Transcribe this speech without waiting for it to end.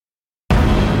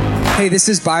Hey, this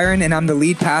is Byron, and I'm the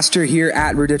lead pastor here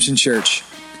at Redemption Church.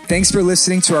 Thanks for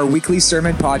listening to our weekly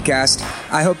sermon podcast.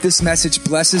 I hope this message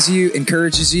blesses you,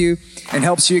 encourages you, and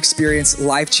helps you experience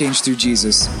life change through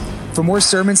Jesus. For more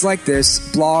sermons like this,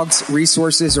 blogs,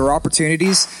 resources, or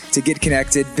opportunities to get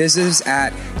connected, visit us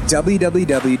at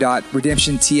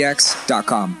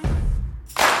www.redemptiontx.com.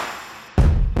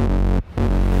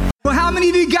 Well, how many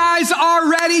of you guys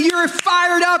are ready? You're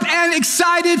fired up and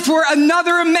excited for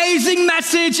another amazing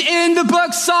message in the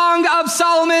book Song of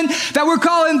Solomon that we're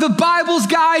calling the Bible's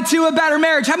Guide to a Better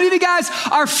Marriage. How many of you guys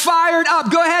are fired up?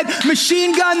 Go ahead,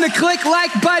 machine gun the click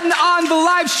like button on the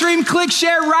live stream, click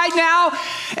share right now,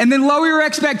 and then lower your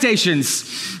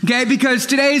expectations, okay? Because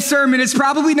today's sermon is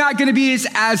probably not going to be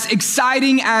as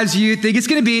exciting as you think it's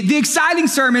going to be. The exciting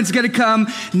sermon is going to come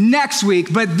next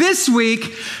week, but this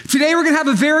week, today we're going to have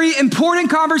a very important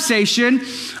conversation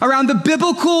around the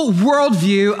biblical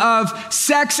worldview of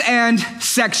sex and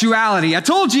sexuality. I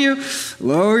told you,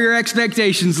 lower your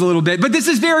expectations a little bit, but this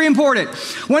is very important.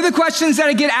 One of the questions that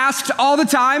I get asked all the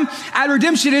time at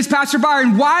Redemption is, Pastor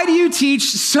Byron, why do you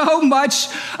teach so much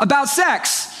about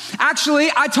sex? Actually,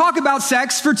 I talk about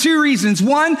sex for two reasons.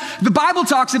 One, the Bible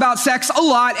talks about sex a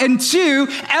lot. And two,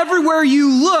 everywhere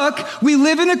you look, we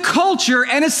live in a culture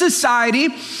and a society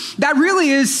that really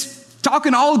is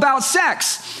talking all about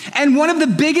sex. And one of the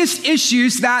biggest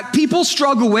issues that people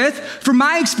struggle with, from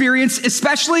my experience,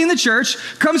 especially in the church,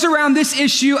 comes around this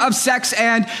issue of sex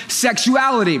and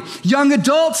sexuality. Young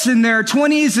adults in their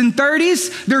 20s and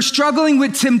 30s, they're struggling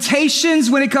with temptations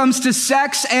when it comes to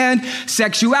sex and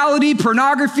sexuality,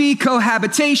 pornography,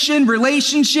 cohabitation,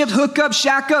 relationship, hookup,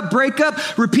 shack up,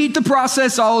 breakup, repeat the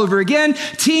process all over again.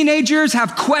 Teenagers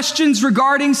have questions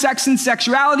regarding sex and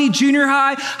sexuality, junior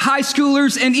high, high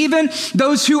schoolers, and even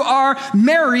those who are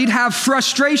married have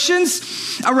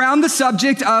frustrations around the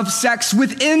subject of sex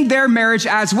within their marriage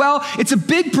as well. It's a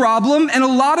big problem, and a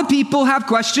lot of people have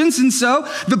questions, and so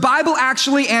the Bible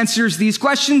actually answers these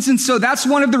questions, and so that's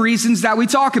one of the reasons that we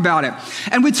talk about it.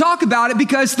 And we talk about it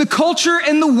because the culture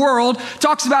in the world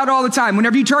talks about it all the time.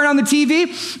 Whenever you turn on the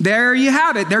TV, there you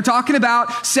have it. They're talking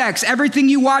about sex. Everything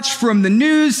you watch from the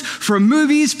news, from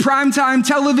movies, primetime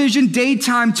television,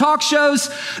 daytime talk shows,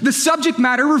 the subject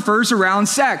matter refers around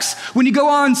sex. When you go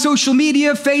on social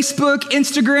media, Facebook,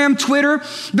 Instagram, Twitter,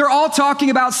 they're all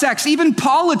talking about sex. Even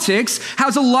politics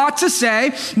has a lot to say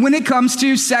when it comes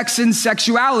to sex and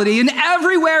sexuality. And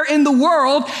everywhere in the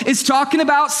world is talking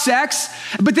about sex.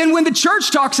 But then when the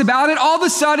church talks about it, all of a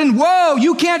sudden, whoa,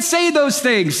 you can't say those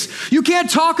things. You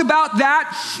can't talk about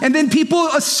that. And then people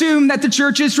assume that the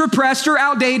church is repressed or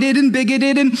outdated and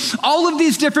bigoted and all of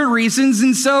these different reasons.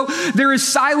 And so there is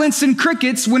silence and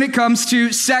crickets when it comes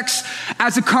to sex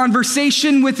as a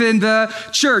conversation within the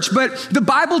church. But the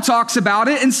Bible talks about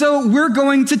it, and so we're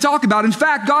going to talk about it. In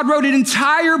fact, God wrote an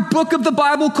entire book of the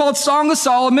Bible called Song of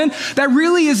Solomon that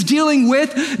really is dealing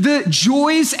with the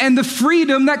joys and the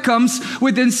freedom that comes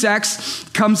within sex,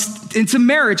 comes into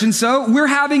marriage. And so we're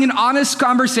having an honest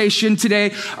conversation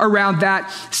today around that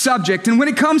subject. And when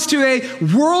it comes to a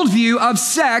worldview of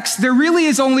sex, there really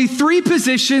is only three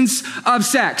positions of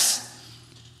sex.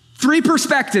 Three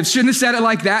perspectives. Shouldn't have said it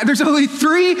like that. There's only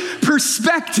three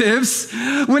perspectives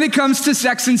when it comes to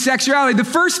sex and sexuality. The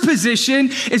first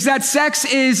position is that sex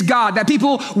is God, that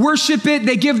people worship it.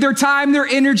 They give their time, their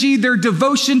energy, their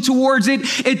devotion towards it.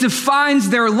 It defines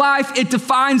their life. It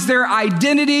defines their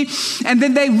identity. And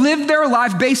then they live their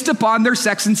life based upon their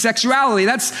sex and sexuality.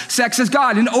 That's sex as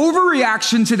God. An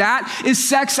overreaction to that is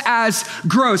sex as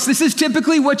gross. This is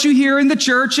typically what you hear in the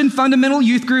church and fundamental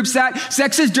youth groups, that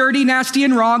sex is dirty, nasty,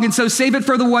 and wrong. And so save it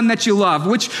for the one that you love,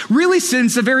 which really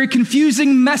sends a very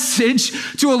confusing message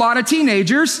to a lot of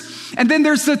teenagers. And then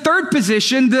there's the third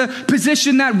position, the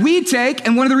position that we take.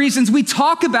 And one of the reasons we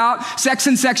talk about sex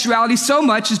and sexuality so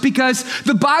much is because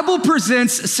the Bible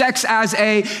presents sex as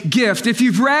a gift. If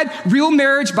you've read Real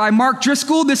Marriage by Mark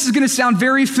Driscoll, this is going to sound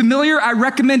very familiar. I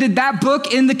recommended that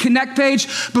book in the Connect page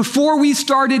before we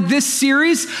started this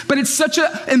series, but it's such an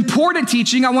important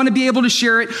teaching. I want to be able to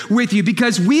share it with you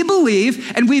because we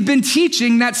believe, and we've been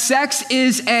teaching, that sex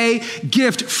is a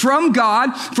gift from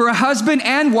God for a husband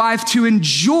and wife to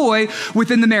enjoy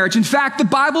within the marriage. In fact, the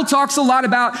Bible talks a lot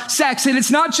about sex, and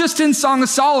it's not just in Song of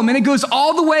Solomon. It goes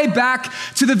all the way back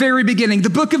to the very beginning.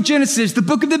 The book of Genesis, the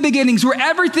book of the beginnings, where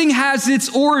everything has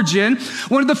its origin.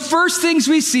 One of the first things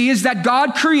we see is that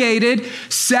God created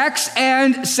sex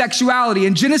and sexuality.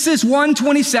 In Genesis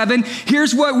 1:27,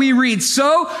 here's what we read.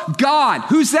 So God,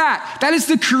 who's that? That is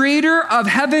the creator of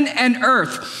heaven and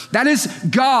earth. That is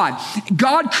God.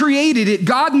 God created it.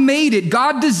 God made it.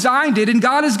 God designed it. And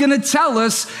God is going to tell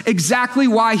us exactly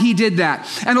why he did that.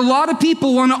 And a lot of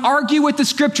people want to argue with the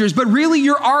scriptures, but really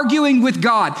you're arguing with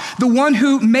God, the one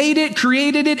who made it,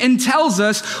 created it, and tells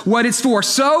us what it's for.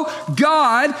 So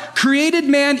God created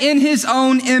man in his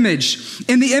own image.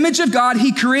 In the image of God,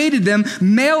 he created them,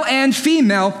 male and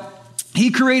female. He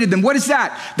created them. What is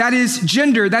that? That is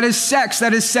gender, that is sex,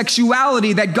 that is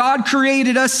sexuality, that God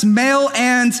created us male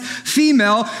and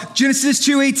female. Genesis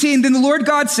 2:18, then the Lord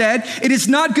God said, it is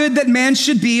not good that man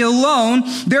should be alone.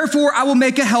 Therefore, I will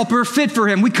make a helper fit for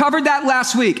him. We covered that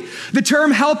last week. The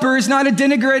term helper is not a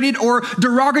denigrated or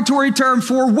derogatory term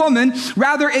for woman.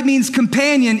 Rather, it means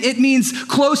companion. It means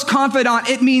close confidant.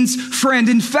 It means friend.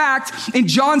 In fact, in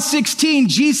John 16,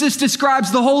 Jesus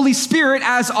describes the Holy Spirit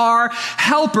as our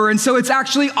helper. And so it's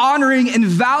actually honoring and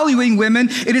valuing women.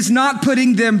 It is not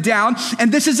putting them down.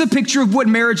 And this is a picture of what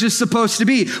marriage is supposed to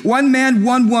be. One man,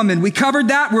 one woman. We covered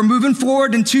that. We're moving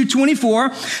forward in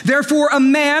 2:24. Therefore, a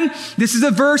man, this is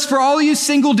a verse for all you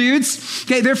single dudes.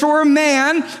 Okay, therefore a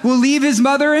man will leave his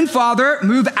mother and father,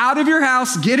 move out of your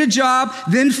house, get a job,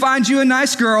 then find you a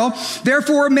nice girl.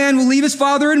 Therefore, a man will leave his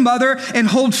father and mother and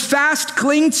hold fast,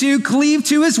 cleave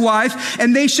to his wife,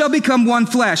 and they shall become one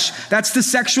flesh. That's the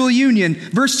sexual union.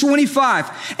 Verse 25.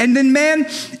 And then man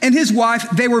and his wife,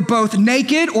 they were both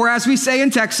naked, or as we say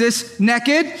in Texas,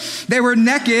 naked. They were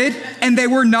naked and they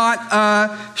were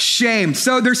not ashamed.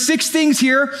 So there's 6 things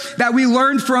here that we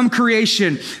learned from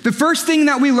creation. The first thing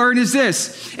that we learn is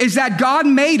this, is that God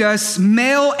made us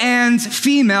male and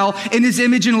female in his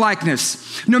image and likeness.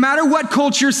 No matter what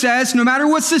culture says, no matter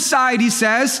what society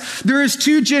says, there is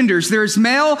 2 genders. There is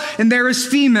male and there is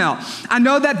female. I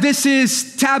know that this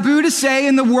is taboo to say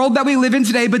in the world that we live in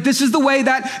today, but this is the way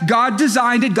that God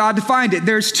designed it, God defined it.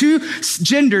 There's 2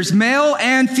 genders, male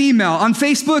and female. On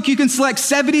Facebook, you can select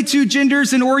 72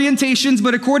 genders and orientations,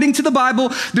 but according to the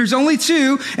Bible, there's only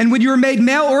 2. And when you were made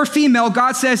male or female,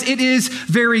 God says it is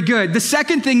very good. The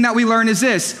second thing that we learn is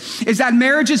this, is that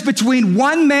marriage is between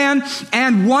one man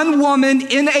and one woman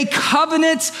in a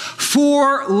covenant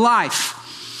for life.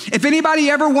 If anybody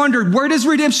ever wondered, where does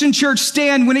Redemption Church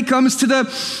stand when it comes to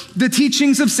the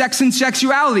teachings of sex and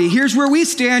sexuality? Here's where we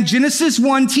stand. Genesis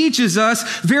 1 teaches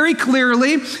us very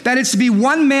clearly that it's to be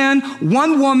one man,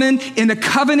 one woman in a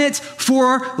covenant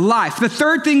for life. The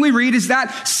third thing we read is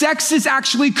that sex is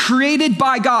actually created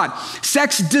by God.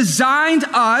 Sex designed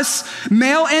us,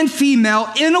 male and female,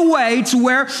 in a way to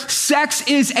where sex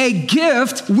is a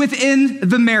gift within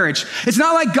the marriage. It's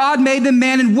not like God made the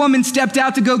man and woman, stepped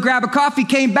out to go grab a coffee,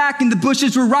 came back and the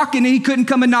bushes were rocking and he couldn't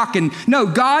come a knocking. No,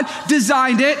 God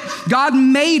designed it. God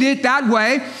made it that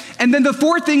way. And then the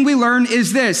fourth thing we learn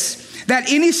is this,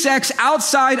 that any sex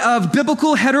outside of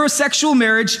biblical heterosexual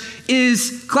marriage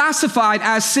is classified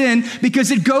as sin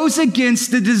because it goes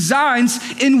against the designs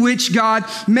in which God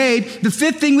made. The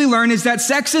fifth thing we learn is that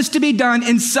sex is to be done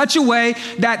in such a way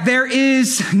that there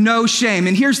is no shame.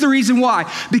 And here's the reason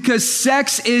why, because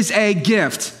sex is a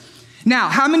gift. Now,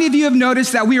 how many of you have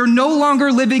noticed that we are no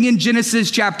longer living in Genesis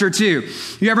chapter 2?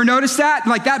 You ever noticed that?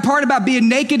 Like that part about being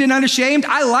naked and unashamed?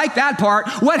 I like that part.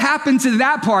 What happened to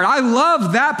that part? I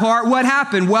love that part. What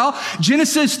happened? Well,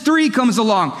 Genesis 3 comes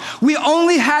along. We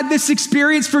only had this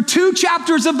experience for 2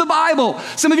 chapters of the Bible.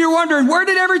 Some of you are wondering, where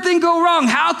did everything go wrong?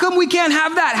 How come we can't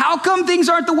have that? How come things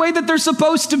aren't the way that they're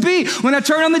supposed to be? When I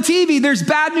turn on the TV, there's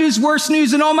bad news, worse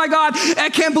news, and oh my God, I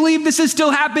can't believe this is still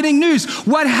happening news.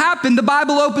 What happened? The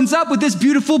Bible opens up with this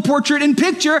beautiful portrait and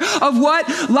picture of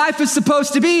what life is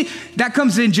supposed to be. That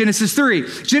comes in Genesis 3.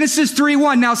 Genesis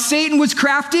 3:1. Now Satan was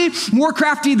crafty, more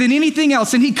crafty than anything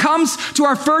else. And he comes to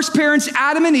our first parents,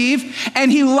 Adam and Eve,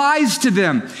 and he lies to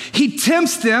them. He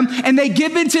tempts them and they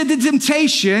give into the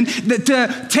temptation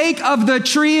to take of the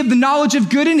tree of the knowledge of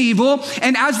good and evil.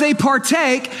 And as they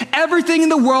partake, everything in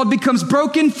the world becomes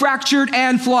broken, fractured,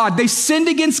 and flawed. They sinned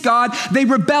against God. They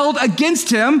rebelled against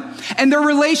him, and their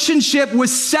relationship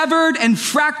was severed and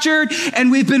fractured,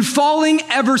 and we've been falling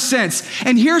ever since.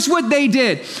 And here's what they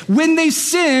did. When they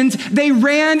sinned, they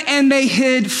ran and they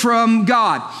hid from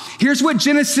God. Here's what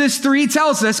Genesis 3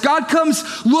 tells us. God comes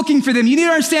looking for them. You need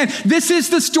to understand, this is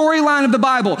the storyline of the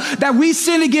Bible, that we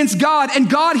sin against God and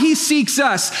God, he seeks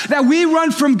us, that we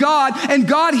run from God and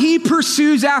God, he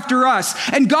pursues after us.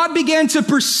 And God began to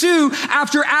pursue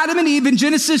after Adam and Eve in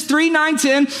Genesis 3, 9,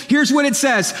 10. Here's what it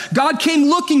says. God came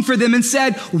looking for them and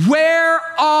said, "Where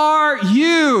are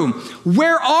you?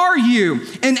 Where are you?"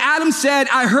 And Adam said,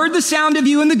 "I heard the sound of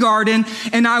you in the garden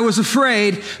and I was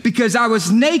afraid because I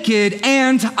was naked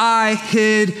and I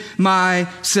hid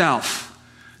myself."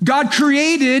 God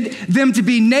created them to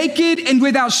be naked and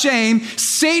without shame.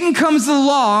 Satan comes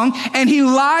along and he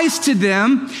lies to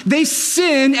them. They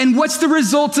sin, and what's the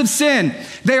result of sin?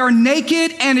 They are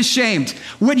naked and ashamed.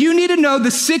 What you need to know,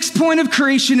 the sixth point of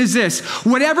creation is this: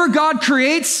 whatever God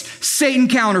creates, Satan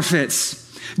counterfeits.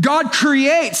 God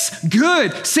creates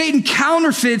good. Satan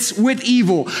counterfeits with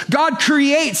evil. God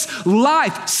creates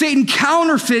life. Satan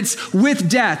counterfeits with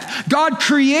death. God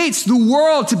creates the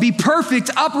world to be perfect,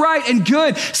 upright, and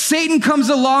good. Satan comes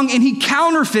along and he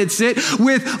counterfeits it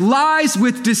with lies,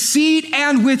 with deceit,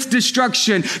 and with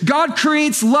destruction. God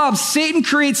creates love. Satan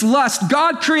creates lust.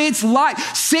 God creates light.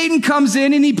 Satan comes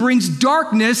in and he brings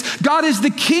darkness. God is the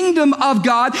kingdom of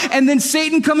God, and then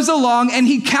Satan comes along and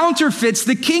he counterfeits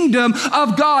the kingdom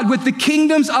of God with the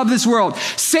kingdoms of this world.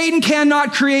 Satan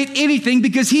cannot create anything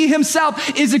because he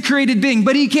himself is a created being,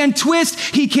 but he can twist,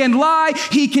 he can lie,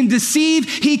 he can deceive,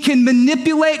 he can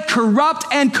manipulate, corrupt,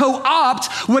 and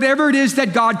co-opt whatever it is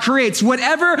that God creates.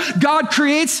 Whatever God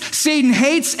creates, Satan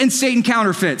hates and Satan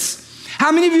counterfeits.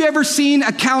 How many of you ever seen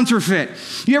a counterfeit?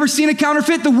 You ever seen a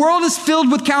counterfeit? The world is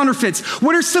filled with counterfeits.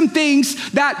 What are some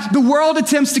things that the world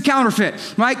attempts to counterfeit?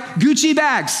 Right? Gucci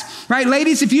bags, right?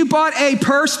 Ladies, if you bought a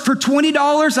purse for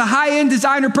 $20, a high-end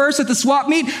designer purse at the swap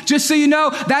meet, just so you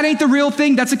know, that ain't the real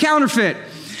thing. That's a counterfeit.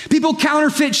 People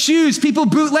counterfeit shoes. People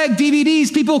bootleg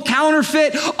DVDs. People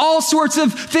counterfeit all sorts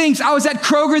of things. I was at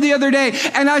Kroger the other day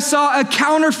and I saw a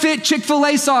counterfeit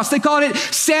Chick-fil-A sauce. They called it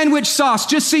sandwich sauce.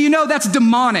 Just so you know, that's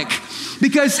demonic.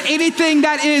 Because anything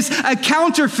that is a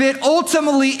counterfeit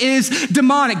ultimately is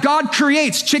demonic. God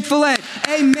creates Chick-fil-A.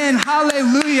 Amen.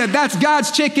 Hallelujah. That's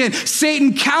God's chicken.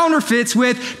 Satan counterfeits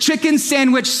with chicken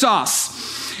sandwich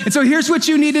sauce. And so here's what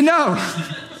you need to know.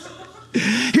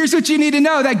 Here's what you need to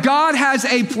know, that God has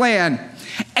a plan.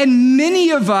 And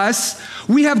many of us,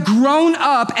 we have grown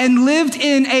up and lived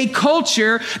in a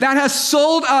culture that has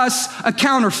sold us a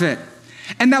counterfeit,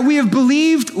 and that we have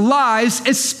believed lies,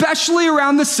 especially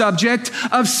around the subject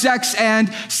of sex and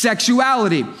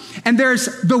sexuality. And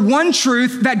there's the one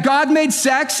truth that God made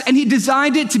sex and he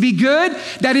designed it to be good,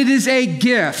 that it is a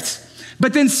gift.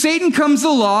 But then Satan comes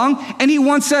along and he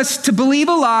wants us to believe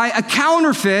a lie, a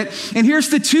counterfeit. And here's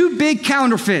the two big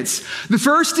counterfeits. The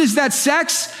first is that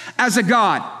sex as a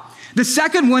god. The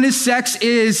second one is sex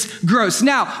is gross.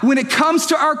 Now, when it comes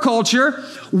to our culture,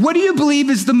 what do you believe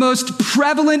is the most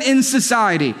prevalent in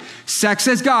society? Sex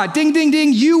as God. Ding, ding,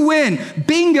 ding, you win.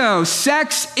 Bingo,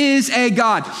 sex is a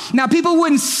god. Now, people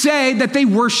wouldn't say that they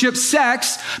worship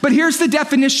sex, but here's the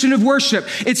definition of worship.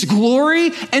 It's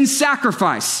glory and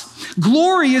sacrifice.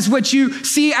 Glory is what you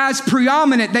see as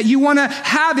preeminent, that you want to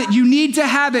have it, you need to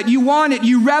have it, you want it,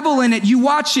 you revel in it, you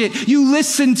watch it, you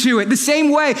listen to it. The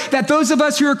same way that those of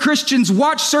us who are Christians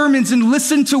watch sermons and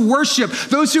listen to worship.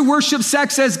 Those who worship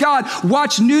sex as God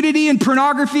watch nudity and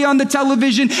pornography on the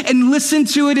television and listen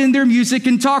to it in their music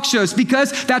and talk shows,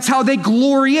 because that's how they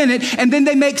glory in it. And then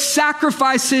they make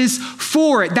sacrifices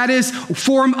for it. That is a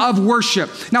form of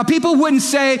worship. Now, people wouldn't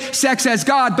say sex as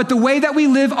God, but the way that we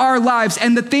live our lives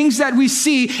and the things that we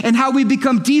see and how we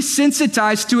become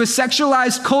desensitized to a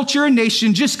sexualized culture and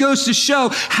nation just goes to show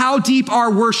how deep our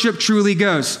worship truly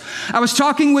goes. I was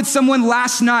talking with someone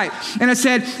last night and I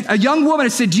said, a young woman, I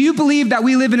said, do you believe that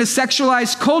we live in a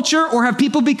sexualized culture, or have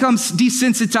people become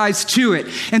desensitized to it?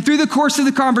 And through the course of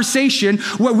the conversation,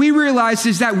 what we realized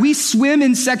is that we swim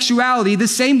in sexuality the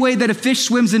same way that a fish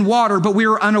swims in water, but we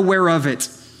are unaware of it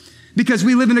because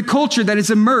we live in a culture that is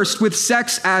immersed with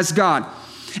sex as God.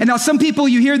 And now some people,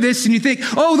 you hear this and you think,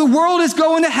 oh, the world is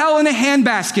going to hell in a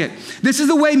handbasket. This is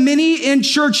the way many in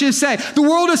churches say. The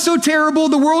world is so terrible.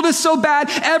 The world is so bad.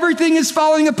 Everything is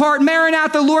falling apart.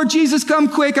 Maranatha, Lord Jesus, come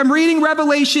quick. I'm reading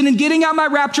Revelation and getting out my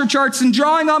rapture charts and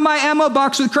drawing on my ammo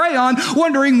box with crayon,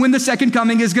 wondering when the second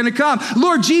coming is going to come.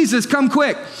 Lord Jesus, come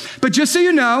quick. But just so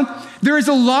you know, there is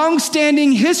a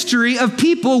long-standing history of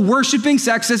people worshiping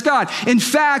sex as God. In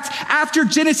fact, after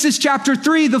Genesis chapter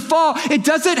 3, the fall, it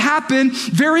doesn't happen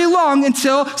very long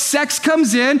until sex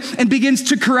comes in and begins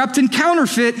to corrupt and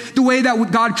counterfeit the way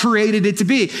that God created it to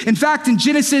be. In fact, in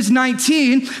Genesis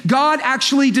 19, God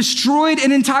actually destroyed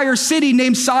an entire city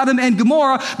named Sodom and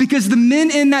Gomorrah because the men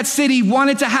in that city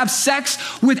wanted to have sex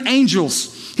with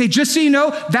angels. Okay, just so you know,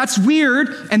 that's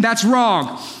weird and that's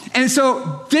wrong. And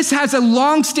so this has a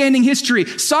long-standing history.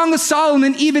 Song of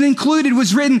Solomon, even included,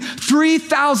 was written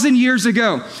 3,000 years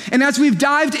ago. And as we've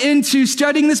dived into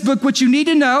studying this book, what you need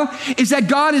to know is that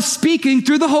God is speaking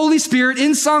through the Holy Spirit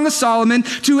in Song of Solomon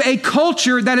to a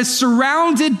culture that is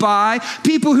surrounded by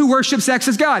people who worship sex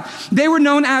as God. They were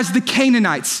known as the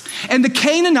Canaanites. And the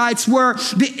Canaanites were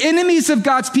the enemies of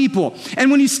God's people.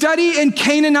 And when you study in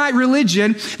Canaanite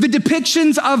religion, the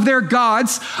depictions of their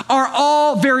gods are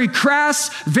all very crass,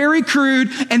 very crude,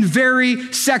 and very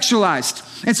sexualized.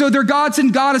 And so their gods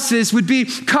and goddesses would be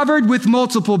covered with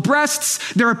multiple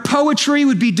breasts. Their poetry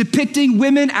would be depicting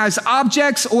women as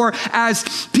objects or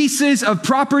as pieces of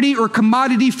property or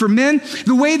commodity for men.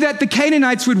 The way that the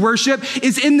Canaanites would worship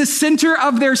is in the center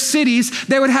of their cities,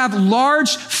 they would have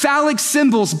large phallic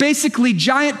symbols, basically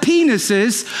giant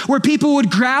penises, where people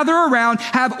would gather around,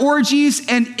 have orgies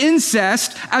and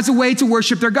incest as a way to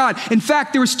worship their God. In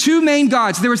fact, there was two main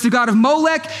gods. There was the god of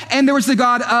Molech and there was the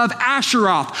god of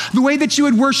Asheroth. The way that you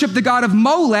would worship the god of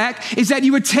Molech is that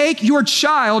you would take your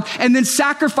child and then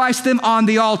sacrifice them on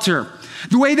the altar.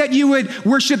 The way that you would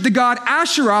worship the god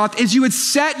Asheroth is you would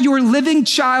set your living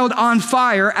child on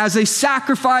fire as a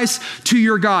sacrifice to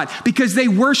your God, because they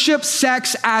worship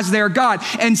sex as their God.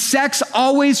 And sex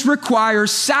always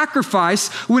requires sacrifice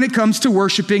when it comes to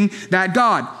worshiping that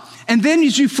God. And then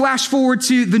as you flash forward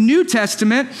to the New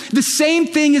Testament, the same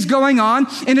thing is going on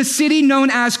in a city known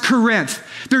as Corinth.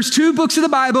 There's 2 books of the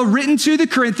Bible written to the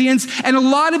Corinthians, and a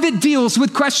lot of it deals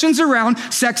with questions around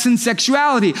sex and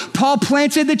sexuality. Paul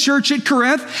planted the church at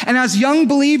Corinth, and as young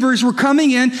believers were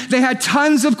coming in, they had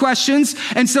tons of questions.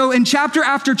 And so in chapter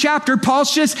after chapter,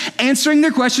 Paul's just answering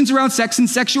their questions around sex and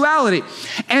sexuality.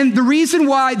 And the reason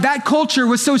why that culture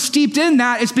was so steeped in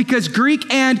that is because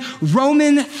Greek and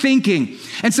Roman thinking.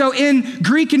 And so in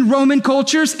Greek and Roman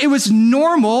cultures, it was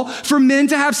normal for men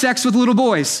to have sex with little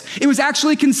boys. It was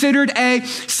actually considered a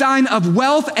sign of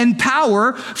wealth and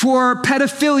power for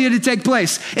pedophilia to take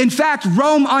place. In fact,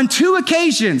 Rome on 2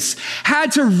 occasions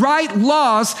had to write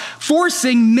laws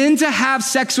forcing men to have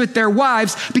sex with their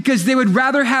wives because they would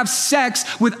rather have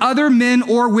sex with other men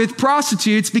or with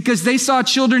prostitutes because they saw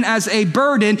children as a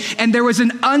burden, and there was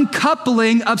an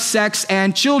uncoupling of sex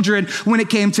and children when it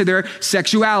came to their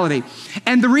sexuality.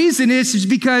 And the reason is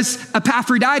because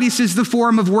Epaphroditus is the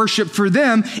form of worship for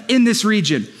them in this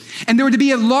region. And there would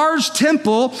be a large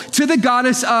temple to the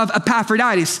goddess of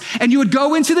Epaphroditus. And you would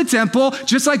go into the temple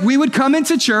just like we would come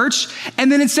into church.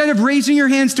 And then instead of raising your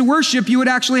hands to worship, you would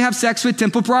actually have sex with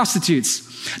temple prostitutes.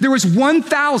 There was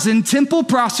 1,000 temple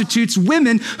prostitutes,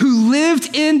 women who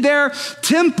lived in their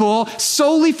temple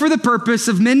solely for the purpose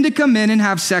of men to come in and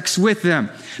have sex with them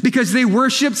because they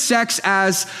worshiped sex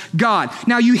as God.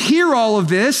 Now you hear all of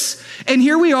this, and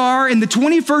here we are in the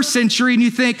 21st century, and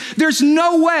you think, there's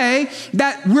no way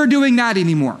that we're doing that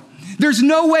anymore. There's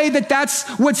no way that that's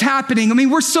what's happening. I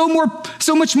mean, we're so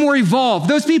much more evolved.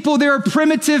 Those people, they're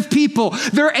primitive people.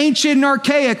 They're ancient and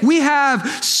archaic. We have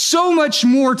so much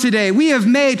more today. We have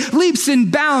made leaps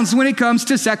and bounds when it comes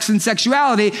to sex and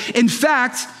sexuality. In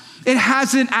fact, it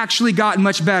hasn't actually gotten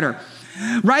much better.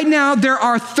 Right now, there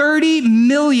are 30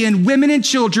 million women and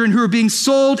children who are being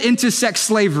sold into sex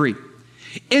slavery.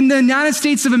 In the United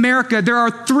States of America, there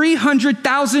are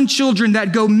 300,000 children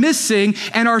that go missing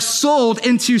and are sold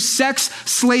into sex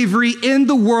slavery in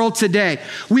the world today.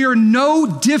 We are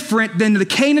no different than the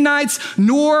Canaanites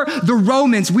nor the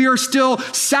Romans. We are still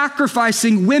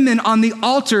sacrificing women on the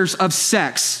altars of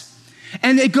sex.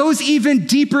 And it goes even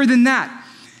deeper than that.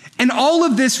 And all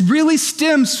of this really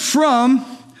stems from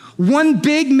one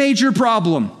big major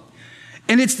problem,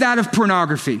 and it's that of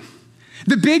pornography.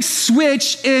 The big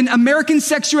switch in American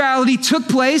sexuality took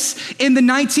place in the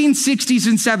 1960s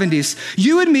and 70s.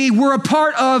 You and me were a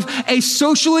part of a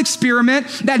social experiment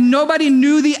that nobody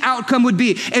knew the outcome would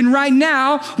be. And right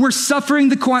now, we're suffering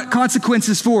the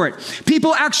consequences for it.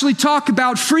 People actually talk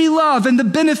about free love and the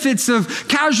benefits of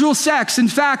casual sex. In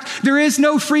fact, there is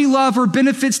no free love or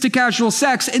benefits to casual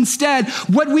sex. Instead,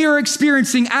 what we are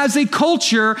experiencing as a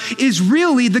culture is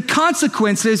really the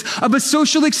consequences of a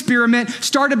social experiment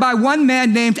started by one man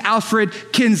named Alfred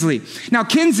Kinsey. Now,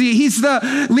 Kinsey, he's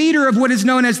the leader of what is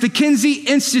known as the Kinsey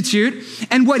Institute.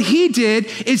 And what he did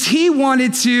is he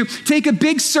wanted to take a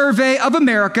big survey of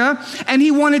America, and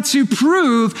he wanted to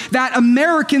prove that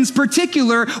Americans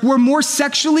particular were more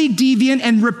sexually deviant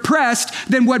and repressed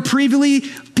than what previously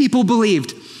people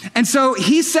believed. And so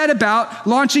he set about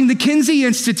launching the Kinsey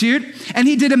Institute, and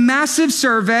he did a massive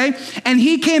survey, and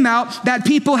he came out that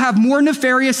people have more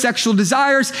nefarious sexual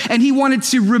desires, and he wanted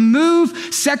to remove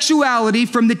sexuality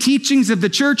from the teachings of the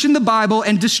church and the Bible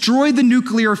and destroy the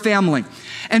nuclear family.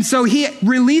 And so he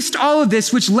released all of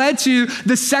this, which led to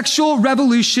the sexual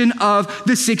revolution of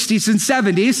the 60s and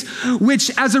 70s,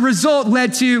 which as a result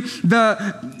led to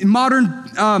the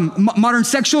modern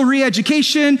sexual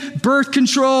re-education, birth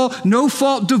control,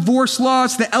 no-fault divorce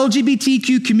laws, the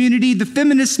LGBTQ community, the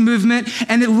feminist movement,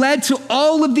 and it led to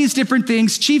all of these different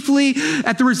things, chiefly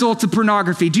at the result of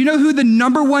pornography. Do you know who the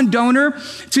number one donor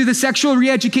to the sexual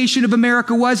re-education of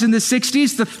America was in the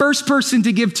 60s? The first person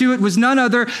to give to it was none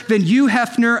other than Hugh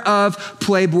Hefner of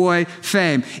Playboy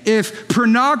fame. If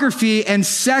pornography and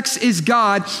sex is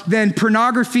God, then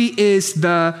pornography is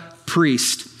the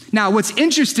priest. Now, what's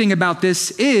interesting about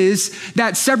this is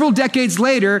that several decades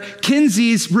later,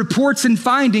 Kinsey's reports and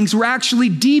findings were actually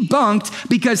debunked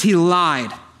because he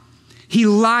lied. He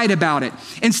lied about it.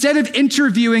 Instead of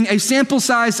interviewing a sample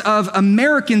size of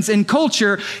Americans in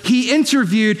culture, he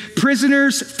interviewed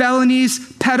prisoners, felonies,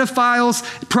 pedophiles,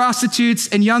 prostitutes,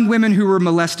 and young women who were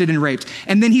molested and raped.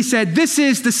 And then he said, this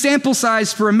is the sample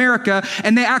size for America.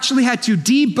 And they actually had to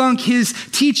debunk his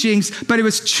teachings, but it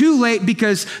was too late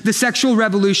because the sexual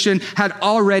revolution had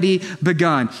already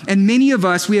begun. And many of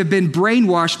us, we have been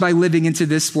brainwashed by living into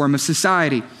this form of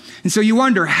society. And so you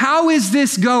wonder, how is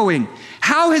this going?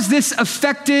 How has this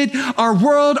affected our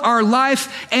world, our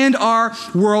life, and our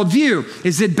worldview?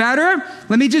 Is it better?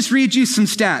 Let me just read you some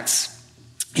stats.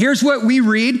 Here's what we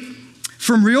read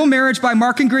from Real Marriage by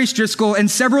Mark and Grace Driscoll and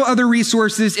several other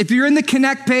resources. If you're in the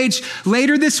Connect page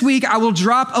later this week, I will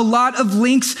drop a lot of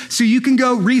links so you can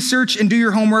go research and do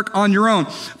your homework on your own.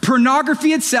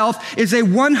 Pornography itself is a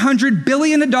 $100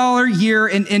 billion a year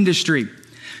in industry.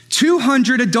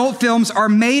 200 adult films are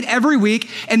made every week,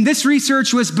 and this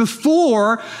research was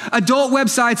before adult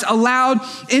websites allowed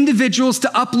individuals to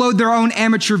upload their own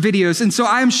amateur videos. And so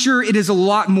I'm sure it is a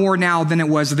lot more now than it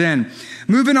was then.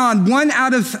 Moving on, one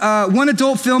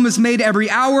adult film is made every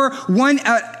hour. 1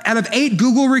 out of 8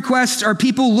 Google requests are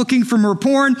people looking for more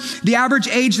porn. The average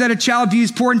age that a child views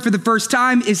porn for the first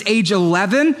time is age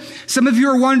 11. Some of you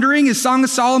are wondering, is Song of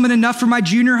Solomon enough for my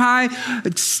junior high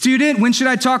student? When should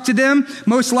I talk to them?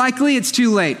 Most likely, it's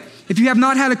too late. If you have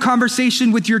not had a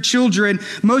conversation with your children,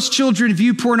 most children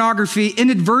view pornography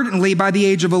inadvertently by the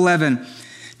age of 11.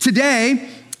 Today,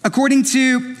 according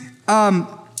to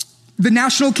the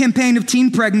National Campaign of Teen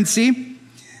Pregnancy,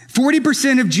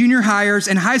 40% of junior hires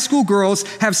and high school girls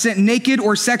have sent naked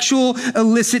or sexual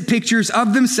illicit pictures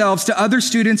of themselves to other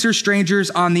students or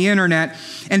strangers on the internet,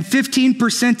 and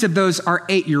 15% of those are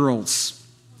 8-year-olds.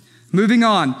 Moving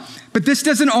on. But this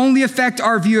doesn't only affect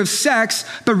our view of sex,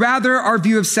 but rather our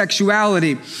view of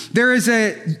sexuality. There's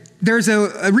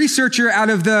a researcher out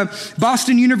of the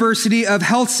Boston University of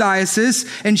Health Sciences,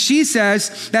 and she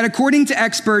says that according to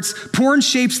experts, porn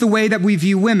shapes the way that we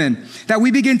view women, that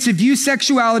we begin to view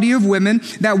sexuality of women,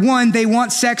 that 1, they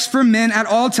want sex from men at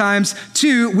all times.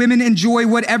 2, women enjoy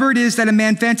whatever it is that a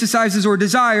man fantasizes or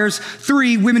desires.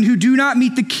 3, women who do not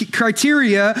meet the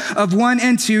criteria of 1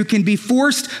 and 2 can be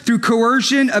forced through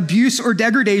coercion, abuse, or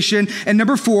degradation. And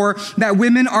number 4, that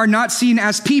women are not seen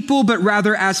as people, but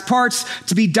rather as parts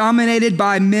to be dominated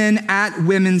by men at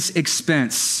women's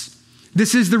expense.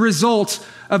 This is the result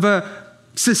of a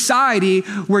society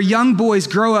where young boys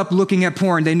grow up looking at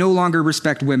porn. They no longer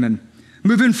respect women.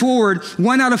 Moving forward,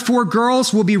 1 out of 4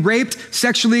 girls will be raped,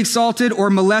 sexually assaulted, or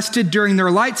molested during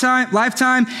their lifetime.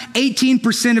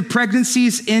 18% of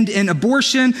pregnancies end in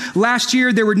abortion. Last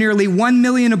year, there were nearly 1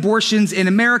 million abortions in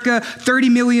America, 30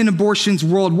 million abortions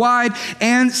worldwide.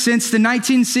 And since the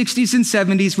 1960s and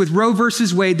 70s, with Roe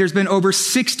versus Wade, there's been over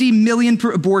 60 million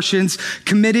abortions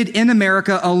committed in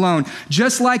America alone.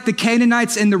 Just like the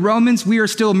Canaanites and the Romans, we are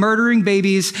still murdering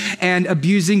babies and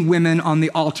abusing women on the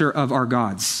altar of our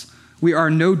gods. We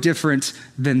are no different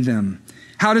than them.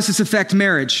 How does this affect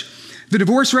marriage? The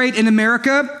divorce rate in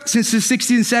America since the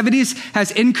 60s and 70s has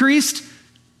increased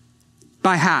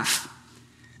by half.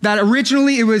 That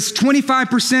originally it was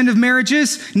 25% of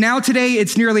marriages. Now today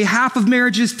it's nearly half of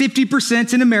marriages,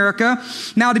 50% in America.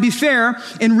 Now to be fair,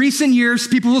 in recent years,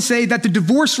 people will say that the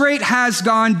divorce rate has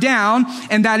gone down,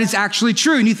 and that is actually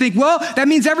true. And you think, well, that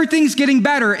means everything's getting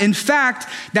better. In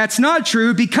fact, that's not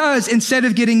true, because instead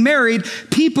of getting married,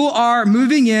 people are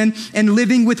moving in and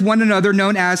living with one another,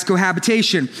 known as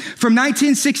cohabitation. From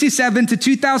 1967 to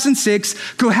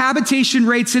 2006, cohabitation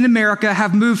rates in America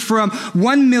have moved from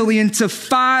 1 million to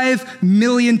 5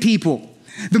 million people.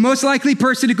 The most likely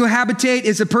person to cohabitate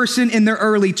is a person in their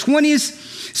early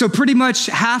 20s, so pretty much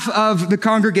half of the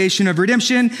congregation of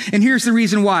Redemption. And here's the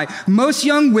reason why. Most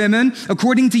young women,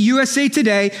 according to USA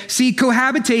Today, see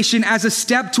cohabitation as a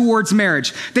step towards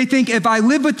marriage. They think, if I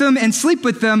live with them and sleep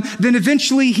with them, then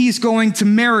eventually he's going to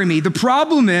marry me. The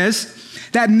problem is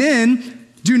that men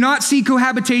do not see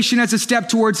cohabitation as a step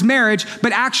towards marriage,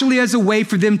 but actually as a way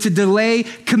for them to delay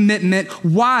commitment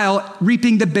while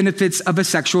reaping the benefits of a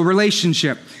sexual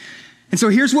relationship. And so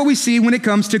here's what we see when it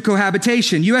comes to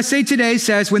cohabitation. USA Today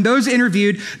says, when those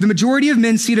interviewed, the majority of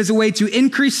men see it as a way to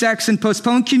increase sex and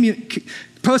postpone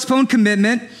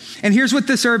commitment. And here's what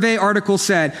the survey article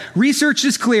said. Research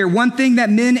is clear. One thing that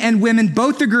men and women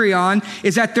both agree on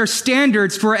is that their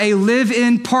standards for a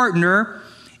live-in partner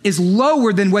is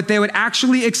lower than what they would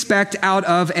actually expect out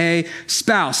of a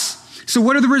spouse. So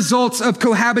what are the results of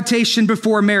cohabitation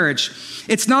before marriage?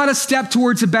 It's not a step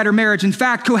towards a better marriage. In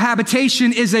fact,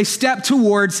 cohabitation is a step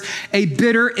towards a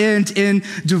bitter end in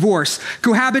divorce.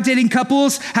 Cohabitating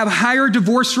couples have higher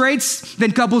divorce rates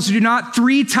than couples who do not,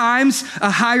 3 times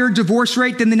a higher divorce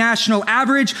rate than the national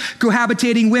average.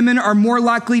 Cohabitating women are more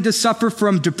likely to suffer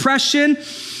from depression,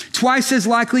 twice as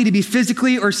likely to be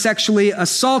physically or sexually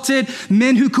assaulted.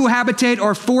 Men who cohabitate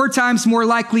are 4 times more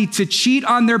likely to cheat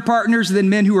on their partners than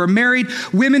men who are married.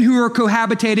 Women who are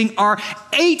cohabitating are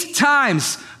 8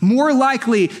 times more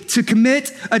likely to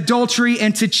commit adultery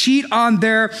and to cheat on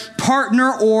their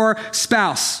partner or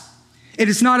spouse. It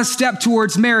is not a step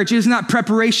towards marriage. It is not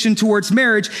preparation towards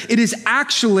marriage. It is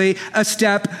actually a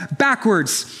step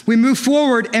backwards. We move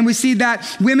forward and we see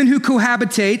that women who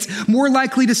cohabitate more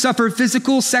likely to suffer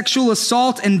physical, sexual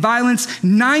assault and violence,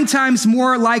 9 times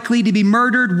more likely to be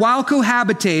murdered while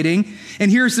cohabitating.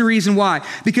 And here's the reason why.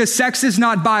 Because sex is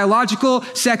not biological.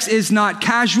 Sex is not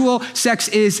casual. Sex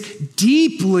is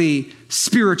deeply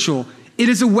spiritual. It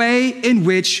is a way in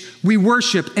which we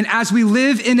worship. And as we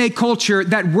live in a culture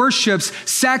that worships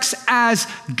sex as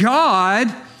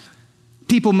God,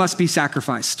 people must be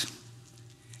sacrificed.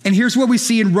 And here's what we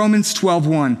see in Romans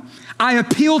 12:1. I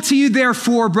appeal to you,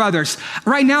 therefore, brothers.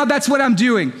 Right now, that's what I'm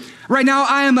doing. Right now,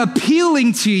 I am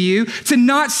appealing to you to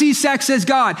not see sex as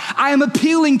God. I am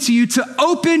appealing to you to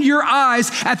open your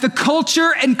eyes at the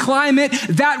culture and climate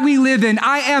that we live in.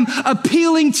 I am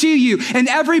appealing to you. And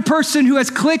every person who has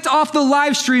clicked off the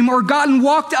live stream or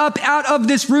walked up out of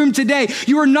this room today,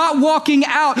 you are not walking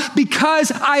out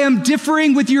because I am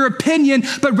differing with your opinion,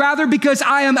 but rather because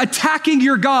I am attacking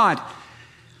your God.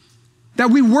 That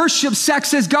we worship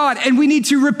sex as God, and we need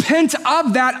to repent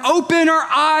of that, open our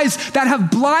eyes that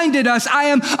have blinded us. I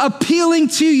am appealing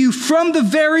to you from the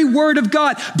very word of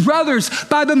God. Brothers,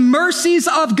 by the mercies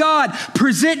of God,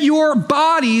 present your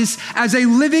bodies as a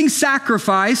living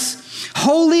sacrifice,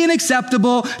 holy and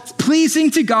acceptable, pleasing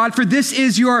to God, for this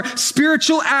is your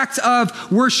spiritual act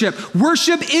of worship.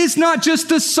 Worship is not just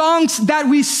the songs that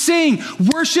we sing.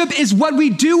 Worship is what we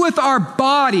do with our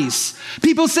bodies.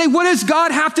 People say, what does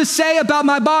God have to say about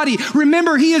my body?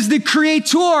 Remember, he is the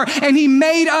creator and he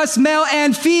made us male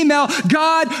and female.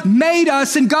 God made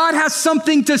us, and God has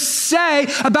something to say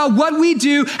about what we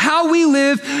do, how we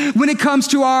live when it comes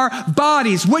to our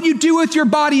bodies. What you do with your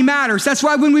body matters. That's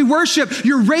why when we worship,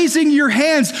 you're raising your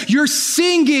hands, you're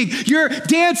singing, you're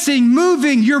dancing,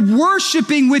 moving, you're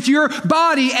worshiping with your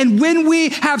body. And when we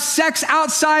have sex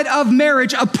outside of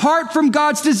marriage, apart from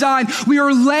God's design, we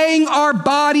are laying our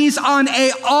bodies on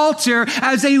an altar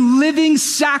as a living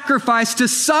sacrifice to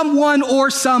someone or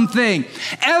something.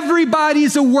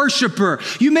 Everybody's a worshiper.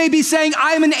 You may be saying,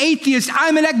 I'm an atheist,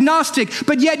 I'm an agnostic,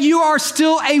 but yet you are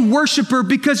still a worshiper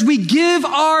because we give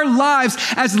our lives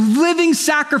as living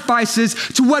sacrifices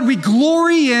to what we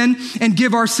glory in and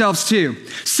give ourselves to.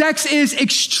 Sex is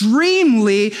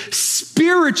extremely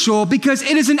spiritual because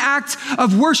it is an act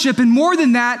of worship. And more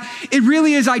than that, it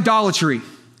really is idolatry.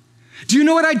 Do you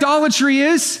know what idolatry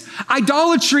is?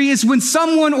 Idolatry is when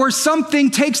someone or something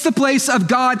takes the place of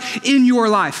God in your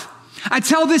life. I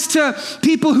tell this to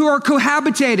people who are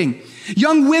cohabitating,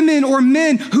 young women or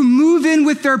men who move in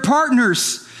with their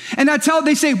partners. And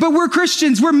they say, but we're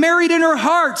Christians, we're married in our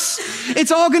hearts.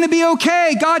 It's all gonna be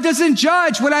okay. God doesn't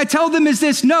judge. What I tell them is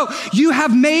this: no, you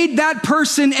have made that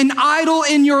person an idol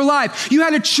in your life. You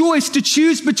had a choice to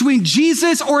choose between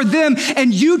Jesus or them,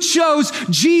 and you chose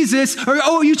Jesus,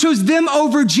 you chose them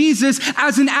over Jesus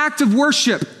as an act of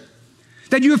worship.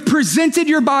 That you have presented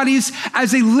your bodies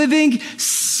as a living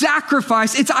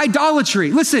sacrifice. It's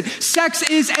idolatry. Listen, sex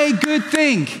is a good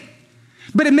thing,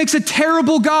 but it makes a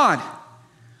terrible God.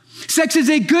 Sex is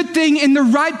a good thing in the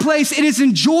right place. It is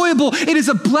enjoyable. It is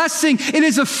a blessing. It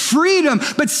is a freedom.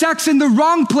 But sex in the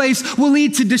wrong place will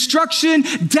lead to destruction,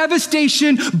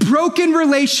 devastation, broken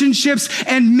relationships,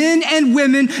 and men and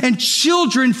women and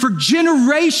children for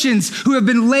generations who have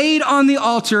been laid on the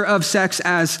altar of sex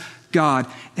as God.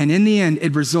 And in the end,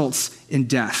 it results in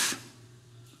death.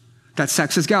 That's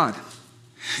sex as God.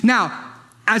 Now,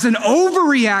 as an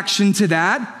overreaction to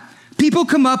that, people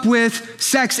come up with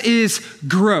sex is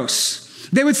gross.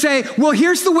 They would say, well,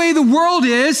 here's the way the world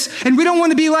is, and we don't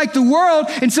want to be like the world,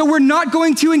 and so we're not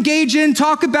going to engage in,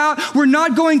 talk about, we're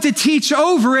not going to teach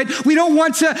over it. We don't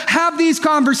want to have these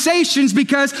conversations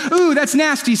because, ooh, that's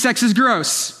nasty, sex is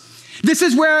gross. This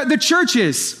is where the church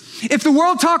is. If the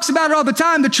world talks about it all the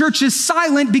time, the church is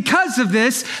silent because of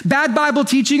this bad Bible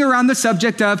teaching around the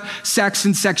subject of sex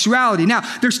and sexuality. Now,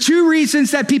 there's two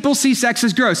reasons that people see sex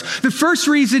as gross. The first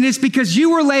reason is because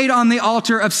you were laid on the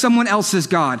altar of someone else's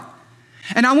God.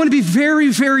 And I want to be very,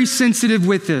 very sensitive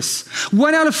with this.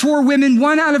 1 out of 4 women,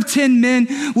 1 out of 10 men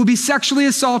will be sexually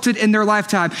assaulted in their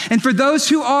lifetime. And for those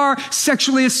who are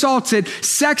sexually assaulted,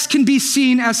 sex can be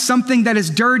seen as something that is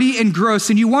dirty and gross.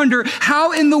 And you wonder,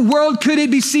 how in the world could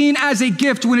it be seen as a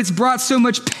gift when it's brought so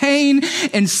much pain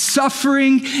and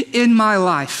suffering in my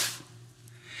life?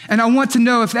 And I want to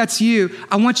know if that's you,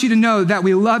 I want you to know that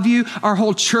we love you. Our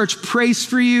whole church prays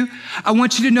for you. I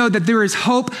want you to know that there is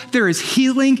hope, there is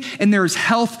healing, and there is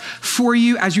health for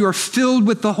you as you are filled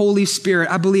with the Holy Spirit.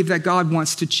 I believe that God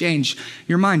wants to change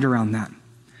your mind around that.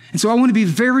 And so I want to be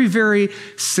very, very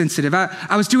sensitive.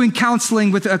 I was doing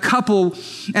counseling with a couple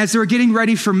as they were getting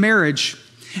ready for marriage.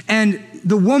 And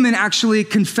the woman actually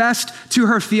confessed to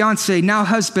her fiance, now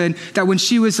husband, that when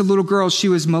she was a little girl, she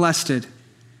was molested.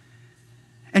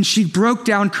 And she broke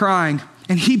down crying,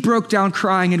 and he broke down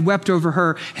crying and wept over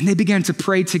her, and they began to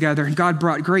pray together, and God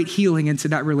brought great healing into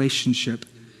that relationship.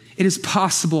 It is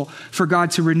possible for God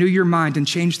to renew your mind and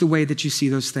change the way that you see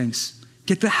those things.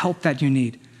 Get the help that you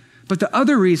need. But the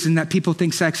other reason that people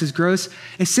think sex is gross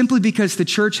is simply because the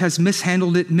church has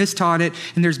mishandled it, mistaught it,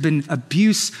 and there's been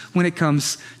abuse when it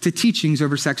comes to teachings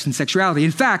over sex and sexuality.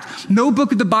 In fact, no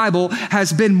book of the Bible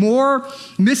has been more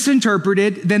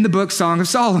misinterpreted than the book Song of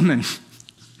Solomon.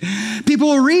 People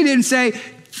will read it and say,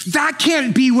 that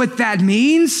can't be what that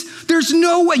means. There's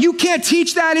no way. You can't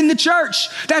teach that in the church.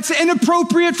 That's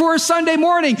inappropriate for a Sunday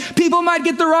morning. People might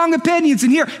get the wrong opinions.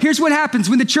 And here's what happens.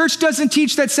 When the church doesn't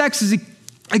teach that sex is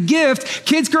a gift,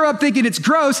 kids grow up thinking it's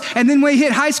gross, and then when they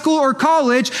hit high school or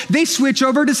college, they switch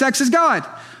over to sex is God.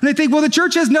 And they think, well, the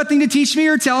church has nothing to teach me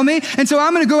or tell me, and so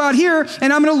I'm going to go out here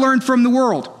and I'm going to learn from the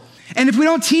world. And if we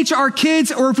don't teach our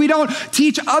kids, or if we don't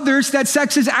teach others that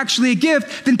sex is actually a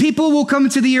gift, then people will come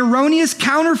to the erroneous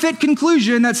counterfeit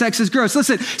conclusion that sex is gross.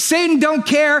 Listen, Satan don't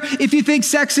care if you think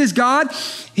sex is God.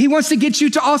 He wants to get you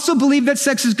to also believe that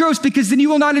sex is gross, because then you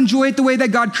will not enjoy it the way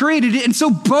that God created it. And so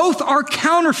both are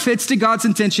counterfeits to God's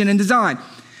intention and design.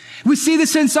 We see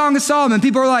this in Song of Solomon.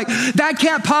 People are like, that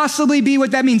can't possibly be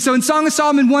what that means. So in Song of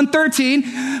Solomon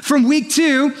 113 from week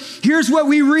 2, here's what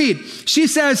we read. She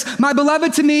says, my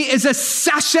beloved to me is a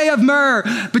sachet of myrrh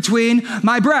between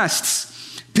my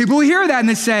breasts. People will hear that and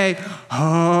they say,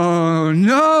 oh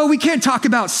no, we can't talk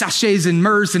about sachets and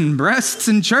myrrhs and breasts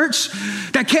in church.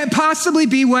 That can't possibly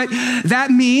be what that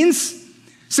means.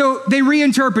 So they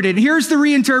reinterpret it. Here's the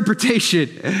reinterpretation.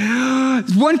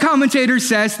 One commentator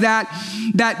says that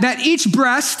each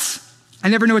breast, I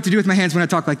never know what to do with my hands when I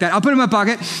talk like that. I'll put it in my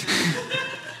pocket.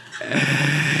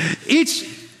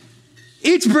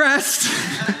 Each breast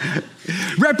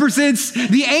represents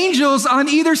the angels on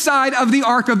either side of the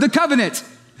Ark of the Covenant.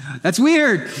 That's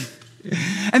weird.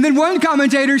 And then one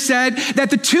commentator said that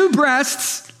the two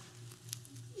breasts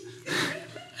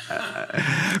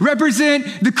represent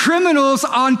the criminals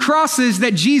on crosses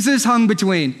that Jesus hung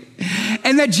between.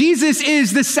 And that Jesus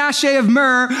is the sachet of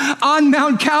myrrh on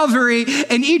Mount Calvary,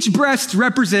 and each breast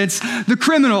represents the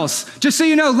criminals. Just so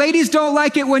you know, ladies don't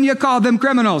like it when you call them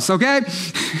criminals, okay?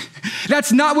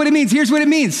 That's not what it means. Here's what it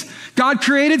means. God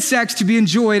created sex to be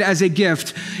enjoyed as a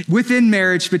gift within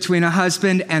marriage between a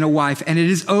husband and a wife, and it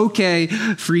is okay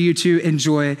for you to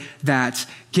enjoy that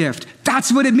gift.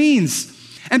 That's what it means.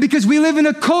 And because we live in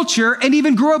a culture and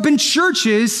even grow up in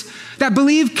churches that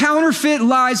believe counterfeit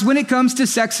lies when it comes to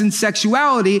sex and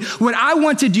sexuality, what I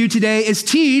want to do today is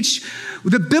teach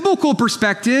the biblical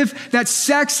perspective that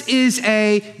sex is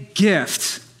a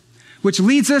gift, which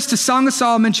leads us to Song of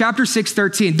Solomon, chapter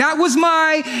 6:13. That was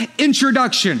my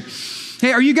introduction.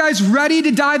 Hey, are you guys ready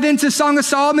to dive into Song of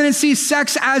Solomon and see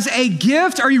sex as a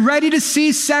gift? Are you ready to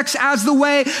see sex as the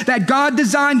way that God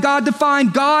designed, God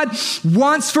defined, God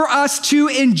wants for us to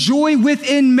enjoy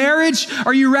within marriage?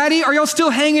 Are you ready? Are y'all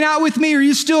still hanging out with me? Are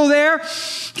you still there?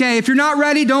 Okay, if you're not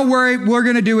ready, don't worry. We're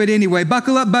going to do it anyway.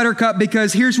 Buckle up, Buttercup,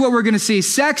 because here's what we're going to see.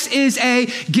 Sex is a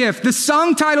gift. The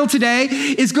song title today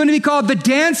is going to be called The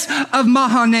Dance of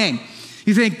Mahanaim.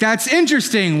 You think that's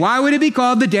interesting. Why would it be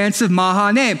called the dance of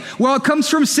Mahanaim? Well, it comes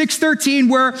from 6:13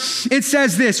 where it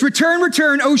says this,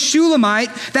 return, O Shulamite,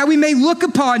 that we may look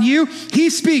upon you. He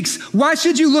speaks. Why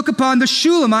should you look upon the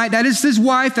Shulamite, that is his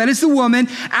wife, that is the woman,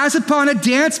 as upon a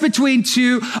dance between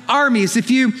two armies? If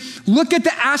you look at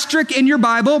the asterisk in your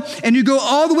Bible and you go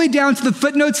all the way down to the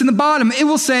footnotes in the bottom, it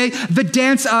will say the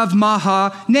dance of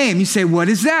Mahanaim. You say, what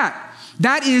is that?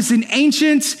 That is an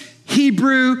ancient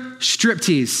Hebrew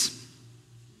striptease.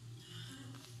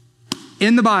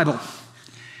 In the Bible,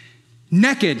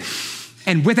 naked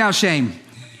and without shame,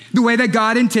 the way that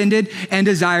God intended and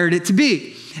desired it to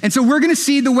be. And so we're going to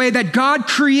see the way that God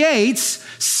creates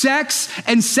sex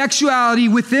and sexuality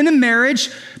within a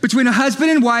marriage between a husband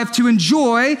and wife to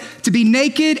enjoy, to be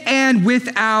naked and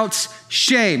without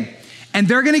shame. And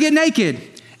they're going to get naked,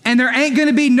 and there ain't going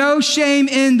to be no shame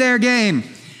in their game.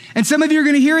 And some of you are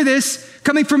going to hear this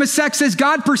coming from a sex as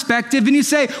God perspective, and you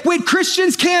say, wait,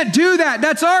 Christians can't do that.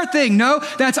 That's our thing. No,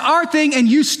 that's our thing, and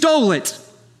you stole it.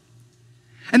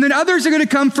 And then others are going to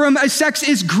come from a sex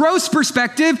is gross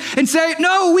perspective and say,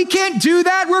 no, we can't do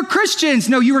that. We're Christians.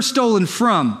 No, you were stolen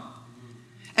from.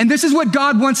 And this is what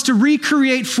God wants to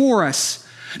recreate for us.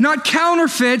 Not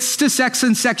counterfeits to sex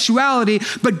and sexuality,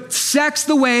 but sex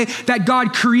the way that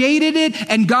God created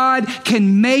it, and God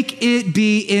can make it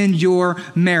be in your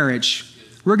marriage.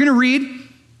 We're going to read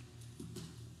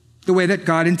the way that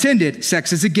God intended.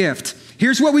 Sex is a gift.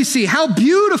 Here's what we see. How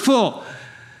beautiful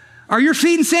are your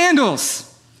feet in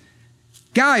sandals?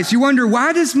 Guys, you wonder,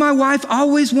 why does my wife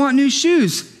always want new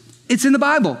shoes? It's in the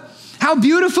Bible. How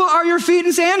beautiful are your feet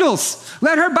in sandals?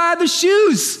 Let her buy the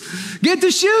shoes. Get the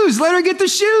shoes. Let her get the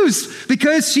shoes,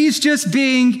 because she's just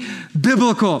being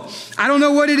biblical. I don't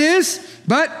know what it is,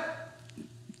 but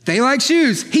they like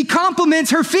shoes. He compliments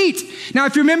her feet. Now,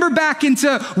 if you remember back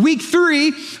into week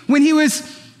 3, when he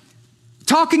was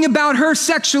talking about her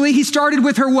sexually, he started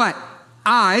with her what?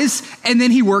 Eyes, and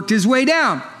then he worked his way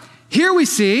down. Here we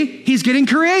see he's getting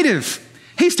creative.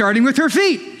 He's starting with her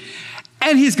feet,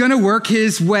 and he's going to work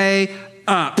his way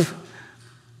up.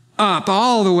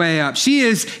 All the way up. She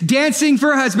is dancing for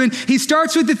her husband. He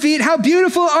starts with the feet. How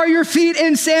beautiful are your feet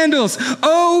in sandals.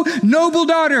 Oh, noble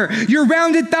daughter, your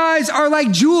rounded thighs are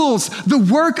like jewels, the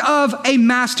work of a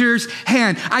master's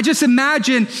hand. I just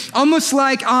imagine almost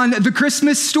like on the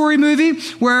Christmas Story movie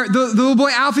where the little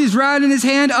boy Alfie's riding his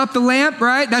hand up the lamp,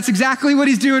 right? That's exactly what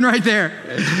he's doing right there.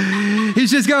 He's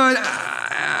just going,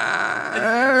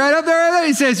 right up there.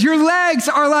 He says, your legs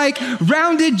are like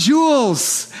rounded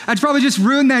jewels. I'd probably just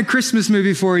ruin that Christmas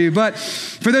movie for you, but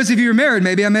for those of you who are married,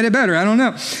 maybe I made it better. I don't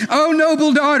know. Oh,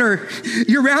 noble daughter,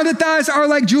 your rounded thighs are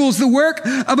like jewels, the work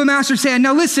of a master's hand.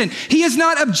 Now listen, he is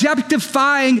not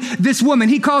objectifying this woman.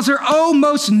 He calls her, oh,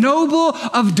 most noble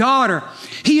of daughter.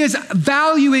 He is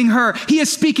valuing her. He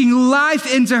is speaking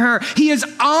life into her. He is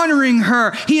honoring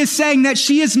her. He is saying that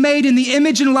she is made in the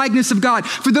image and likeness of God.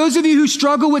 For those of you who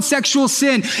struggle with sexual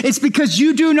sin, it's because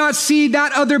you do not see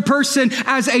that other person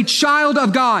as a child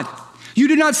of God. You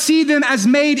do not see them as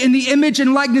made in the image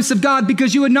and likeness of God,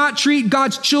 because you would not treat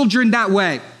God's children that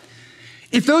way.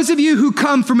 If those of you who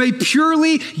come from a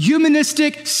purely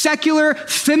humanistic, secular,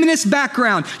 feminist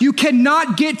background, you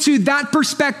cannot get to that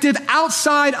perspective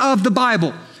outside of the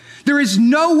Bible. There is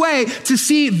no way to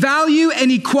see value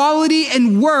and equality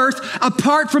and worth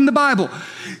apart from the Bible.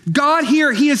 God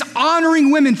here, he is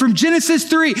honoring women from Genesis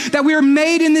 3, that we are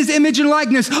made in this image and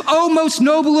likeness. Oh, most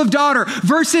noble of daughter.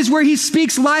 Verses where he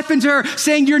speaks life into her,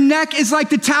 saying your neck is like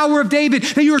the Tower of David,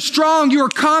 that you are strong, you are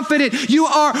confident, you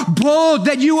are bold,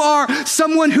 that you are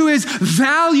someone who is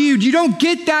valued. You don't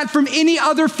get that from any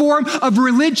other form of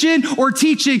religion or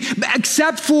teaching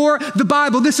except for the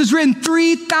Bible. This is written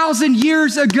 3,000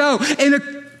 years ago in a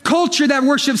culture that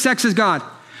worships sex as God.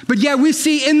 But yet we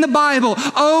see in the Bible,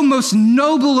 oh, most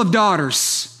noble of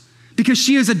daughters, because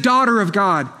she is a daughter of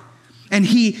God. And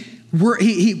he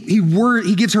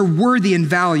gives her worthy and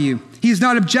value. He is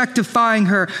not objectifying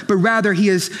her, but rather he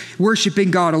is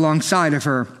worshiping God alongside of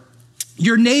her.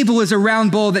 Your navel is a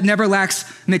round bowl that never lacks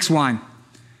mixed wine.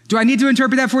 Do I need to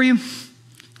interpret that for you?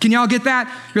 Can y'all get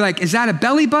that? You're like, is that a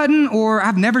belly button? Or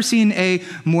I've never seen a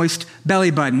moist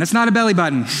belly button. That's not a belly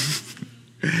button.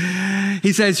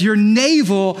 He says, your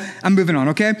navel, I'm moving on,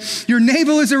 okay? Your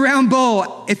navel is a round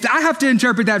bowl. If I have to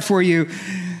interpret that for you,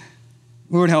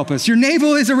 Lord help us. Your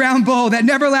navel is a round bowl that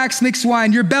never lacks mixed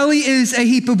wine. Your belly is a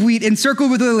heap of wheat encircled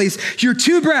with lilies. Your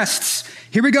two breasts,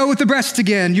 here we go with the breasts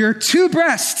again. Your two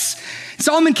breasts.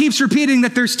 Solomon keeps repeating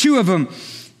that there's two of them.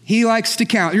 He likes to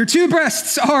count. Your two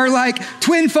breasts are like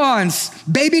twin fawns,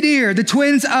 baby deer, the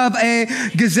twins of a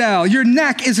gazelle. Your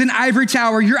neck is an ivory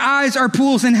tower. Your eyes are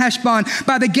pools in Heshbon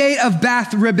by the gate of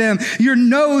Bath Rabbim. Your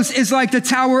nose is like the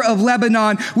tower of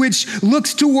Lebanon, which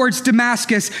looks towards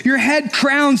Damascus. Your head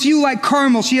crowns you like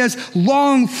Carmel. She has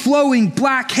long, flowing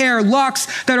black hair,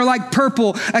 locks that are like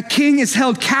purple. A king is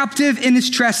held captive in his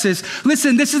tresses.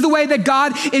 Listen, this is the way that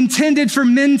God intended for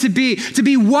men to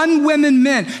be one woman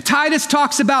men. Titus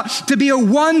talks about to be a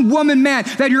one woman man,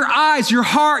 that your eyes, your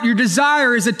heart, your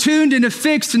desire is attuned and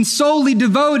affixed and solely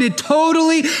devoted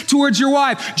totally towards your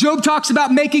wife. Job talks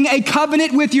about making a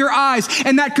covenant with your eyes,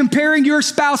 and that comparing your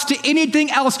spouse to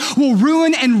anything else will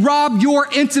ruin and rob your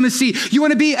intimacy. You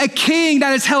want to be a king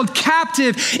that is held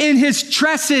captive in his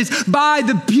tresses by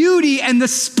the beauty and the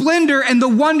splendor and the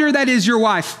wonder that is your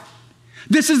wife.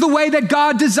 This is the way that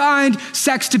God designed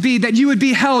sex to be, that you would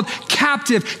be held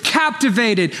captive,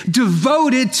 captivated,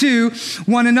 devoted to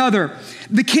one another.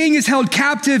 The king is held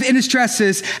captive in his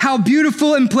tresses. How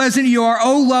beautiful and pleasant you are,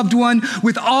 O loved one,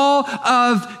 with all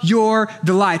of your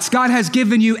delights. God has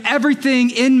given you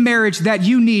everything in marriage that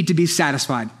you need to be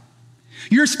satisfied.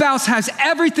 Your spouse has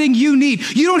everything you need.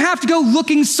 You don't have to go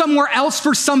looking somewhere else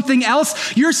for something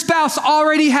else. Your spouse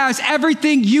already has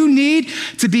everything you need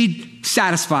to be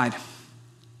satisfied.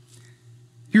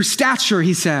 Your stature,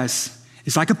 he says,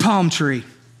 is like a palm tree,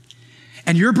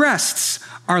 and your breasts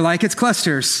are like its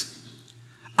clusters.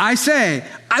 I say,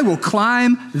 I will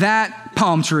climb that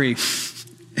palm tree,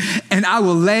 and I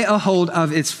will lay a hold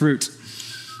of its fruit.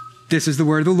 This is the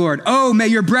word of the Lord. Oh, may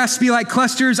your breasts be like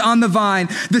clusters on the vine.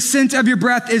 The scent of your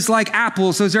breath is like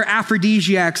apples. Those are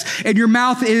aphrodisiacs. And your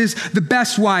mouth is the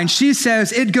best wine. She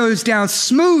says, it goes down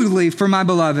smoothly for my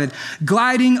beloved,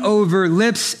 gliding over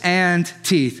lips and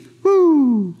teeth.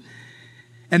 Woo!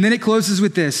 And then it closes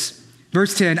with this.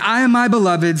 Verse 10, I am my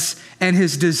beloved's, and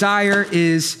his desire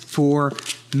is for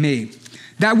me.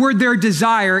 That word there,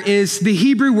 desire, is the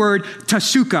Hebrew word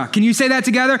tashuka. Can you say that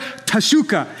together?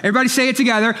 Tashuka. Everybody say it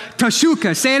together.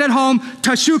 Tashuka. Say it at home.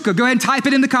 Tashuka. Go ahead and type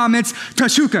it in the comments.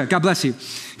 Tashuka. God bless you.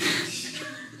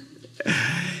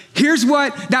 Here's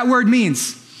what that word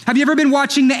means. Have you ever been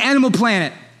watching the Animal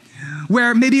Planet,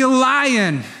 where maybe a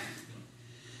lion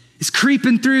is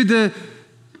creeping through the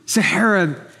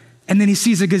Sahara, and then he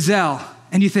sees a gazelle,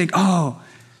 and you think, oh,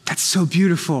 that's so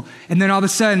beautiful. And then all of a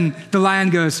sudden, the lion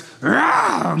goes,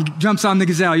 "Rah!" jumps on the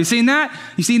gazelle. You seen that?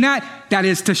 You seen that? That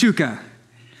is tashuka.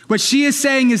 What she is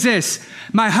saying is this: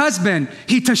 my husband,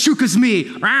 he tashukas me.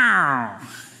 Rah!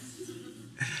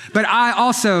 But I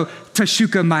also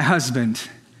tashuka my husband.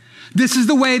 This is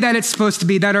the way that it's supposed to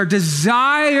be, that our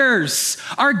desires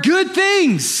are good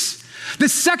things. The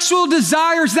sexual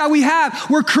desires that we have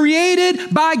were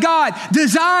created by God,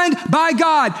 designed by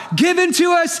God, given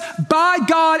to us by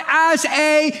God as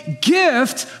a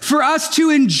gift for us to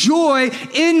enjoy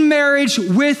in marriage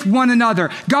with one another.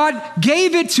 God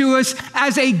gave it to us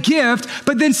as a gift,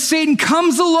 but then Satan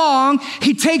comes along,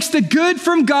 he takes the good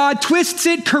from God, twists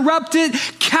it, corrupts it,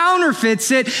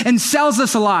 counterfeits it, and sells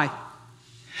us a lie.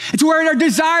 It's where our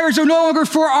desires are no longer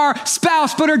for our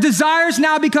spouse, but our desires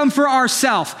now become for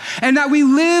ourselves. And that we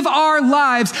live our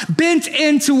lives bent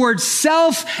in towards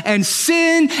self and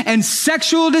sin and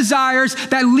sexual desires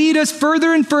that lead us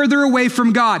further and further away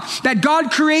from God. That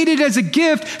God created as a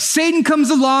gift, Satan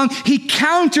comes along, he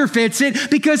counterfeits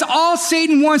it, because all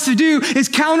Satan wants to do is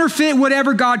counterfeit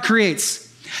whatever God creates.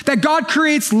 That God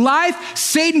creates life,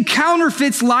 Satan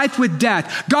counterfeits life with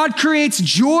death. God creates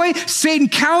joy, Satan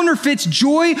counterfeits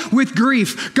joy with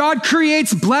grief. God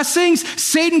creates blessings,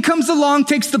 Satan comes along,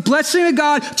 takes the blessing of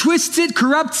God, twists it,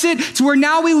 corrupts it, to where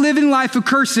now we live in life of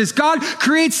curses. God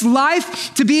creates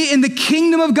life to be in the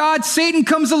kingdom of God. Satan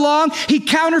comes along, he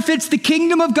counterfeits the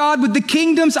kingdom of God with the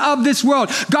kingdoms of this world.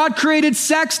 God created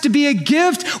sex to be a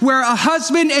gift where a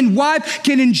husband and wife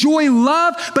can enjoy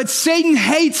love, but Satan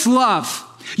hates love.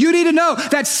 You need to know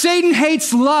that Satan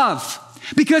hates love,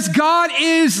 because God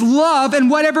is love, and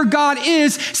whatever God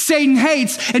is, Satan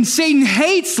hates. And Satan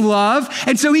hates love,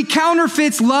 and so he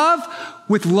counterfeits love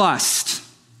with lust.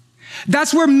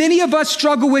 That's where many of us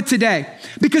struggle with today,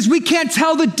 because we can't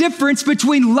tell the difference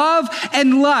between love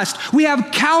and lust. We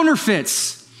have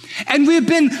counterfeits. And we've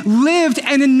been lived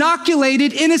and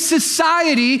inoculated in a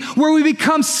society where we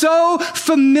become so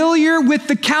familiar with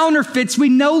the counterfeits, we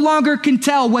no longer can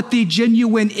tell what the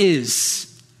genuine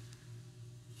is.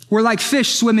 We're like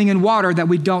fish swimming in water that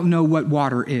we don't know what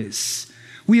water is.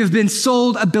 We have been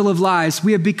sold a bill of lies.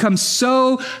 We have become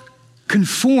so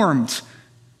conformed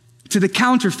to the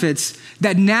counterfeits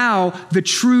that now the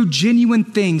true, genuine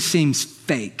thing seems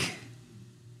fake.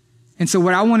 And so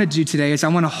what I want to do today is I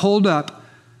want to hold up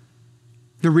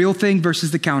the real thing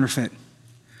versus the counterfeit.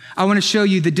 I want to show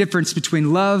you the difference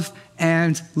between love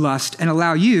and lust and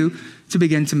allow you to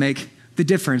begin to make the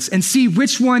difference and see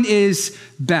which one is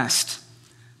best.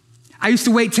 I used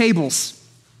to wait tables.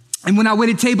 And when I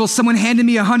waited tables, someone handed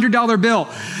me a $100 bill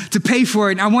to pay for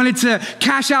it. And I wanted to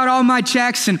cash out all my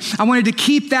checks and I wanted to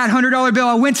keep that $100 bill.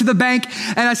 I went to the bank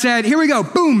and I said, here we go,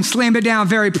 boom, slammed it down,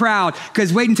 very proud.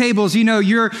 Because waiting tables, you know,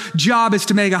 your job is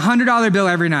to make a $100 bill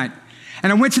every night.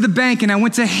 And I went to the bank and I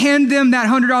went to hand them that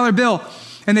 $100 bill.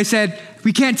 And they said,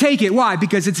 we can't take it. Why?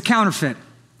 Because it's a counterfeit.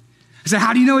 I said,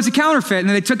 how do you know it's a counterfeit? And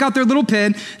they took out their little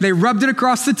pen, they rubbed it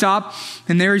across the top,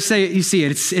 and there you see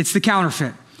it, it's the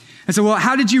counterfeit. I said, well,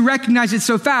 how did you recognize it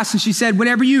so fast? And she said,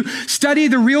 whenever you study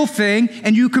the real thing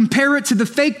and you compare it to the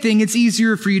fake thing, it's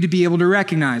easier for you to be able to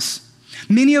recognize.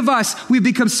 Many of us, we've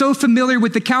become so familiar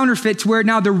with the counterfeit to where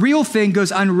now the real thing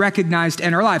goes unrecognized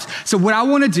in our lives. So what I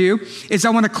want to do is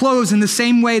I want to close in the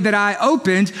same way that I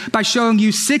opened by showing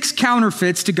you 6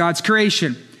 counterfeits to God's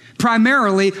creation.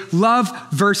 Primarily, love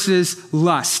versus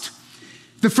lust.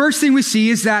 The first thing we see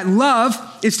is that love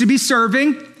is to be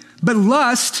serving, but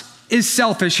lust is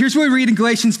selfish. Here's what we read in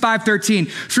Galatians 5:13.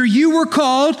 For you were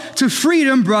called to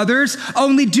freedom, brothers,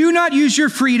 only do not use your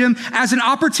freedom as an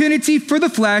opportunity for the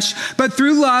flesh, but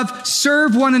through love,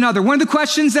 serve one another. One of the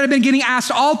questions that have been getting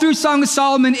asked all through Song of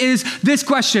Solomon is this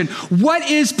question: what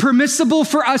is permissible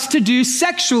for us to do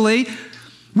sexually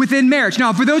within marriage?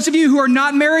 Now, for those of you who are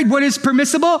not married, what is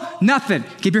permissible? Nothing.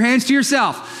 Keep your hands to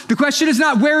yourself. The question is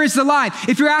not where is the line.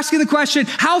 If you're asking the question,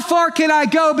 how far can I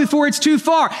go before it's too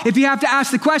far? If you have to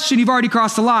ask the question, you've already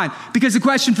crossed the line. Because the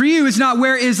question for you is not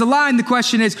where is the line. The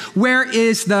question is where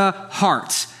is the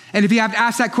heart? And if you have to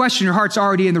ask that question, your heart's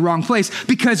already in the wrong place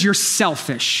because you're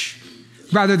selfish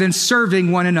rather than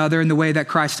serving one another in the way that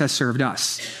Christ has served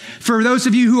us. For those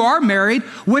of you who are married,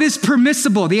 what is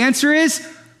permissible? The answer is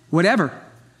whatever.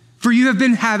 For you have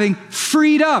been having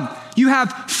freedom. You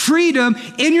have freedom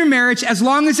in your marriage as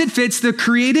long as it fits the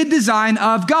created design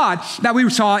of God that we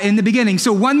saw in the beginning.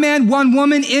 So one man, one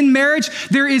woman in marriage,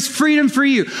 there is freedom for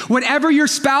you. Whatever your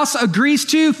spouse agrees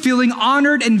to, feeling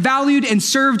honored and valued and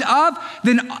served of,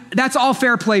 then that's all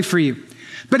fair play for you.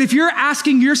 But if you're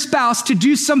asking your spouse to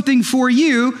do something for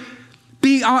you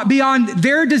beyond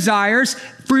their desires,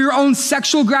 for your own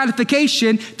sexual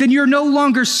gratification, then you're no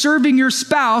longer serving your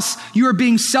spouse. You are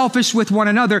being selfish with one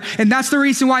another. And that's the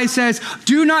reason why he says,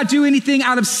 do not do anything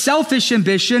out of selfish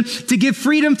ambition to give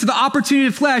freedom to the opportunity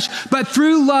of flesh, but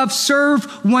through love, serve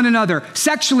one another.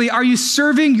 Sexually, are you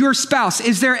serving your spouse?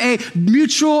 Is there a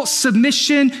mutual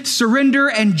submission, surrender,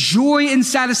 and joy and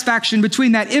satisfaction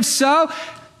between that? If so,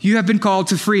 you have been called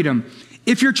to freedom.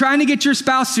 If you're trying to get your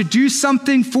spouse to do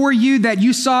something for you that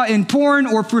you saw in porn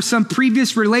or for some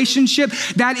previous relationship,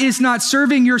 that is not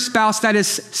serving your spouse. That is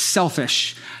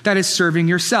selfish. That is serving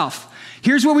yourself.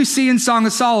 Here's what we see in Song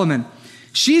of Solomon.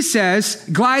 She says,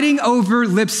 gliding over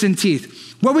lips and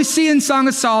teeth. What we see in Song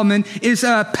of Solomon is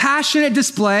a passionate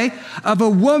display of a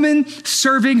woman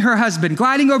serving her husband.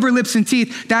 Gliding over lips and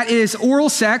teeth, that is oral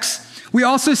sex. We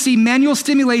also see manual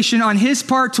stimulation on his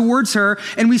part towards her,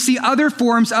 and we see other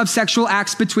forms of sexual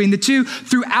acts between the two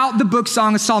throughout the book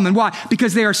Song of Solomon. Why?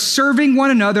 Because they are serving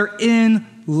one another in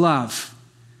love.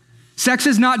 Sex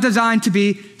is not designed to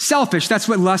be selfish. That's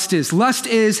what lust is. Lust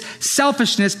is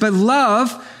selfishness, but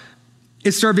love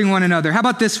is serving one another. How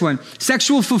about this one?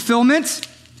 Sexual fulfillment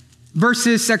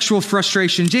versus sexual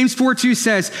frustration. James 4:2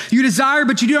 says, you desire,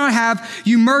 but you do not have.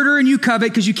 You murder and you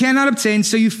covet because you cannot obtain.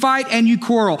 So you fight and you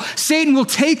quarrel. Satan will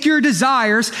take your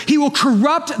desires. He will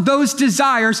corrupt those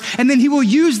desires, and then he will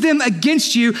use them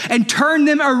against you and turn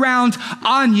them around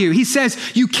on you. He says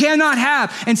you cannot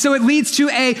have. And so it leads to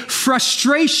a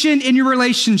frustration in your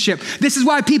relationship. This is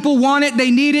why people want it.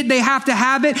 They need it. They have to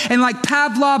have it. And like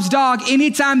Pavlov's dog,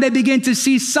 anytime they begin to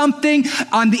see something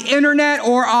on the internet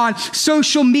or on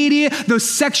social media, those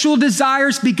sexual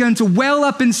desires begin to well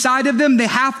up inside of them. They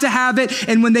have to have it.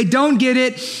 And when they don't get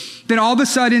it, then all of a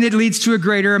sudden it leads to a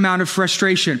greater amount of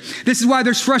frustration. This is why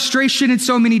there's frustration in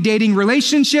so many dating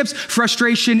relationships,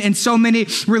 frustration in so many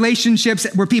relationships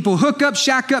where people hook up,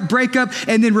 shack up, break up,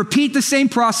 and then repeat the same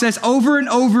process over and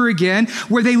over again,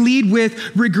 where they lead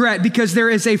with regret because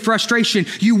there is a frustration.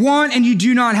 You want and you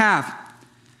do not have.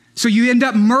 So you end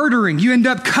up murdering, you end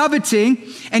up coveting,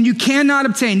 and you cannot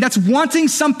obtain. That's wanting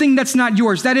something that's not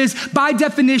yours. That is, by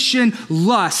definition,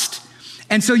 lust.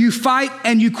 And so you fight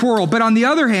and you quarrel. But on the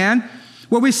other hand,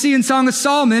 what we see in Song of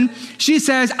Solomon, she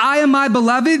says, I am my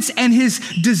beloved's, and his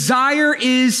desire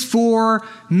is for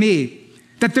me.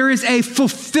 That there is a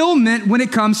fulfillment when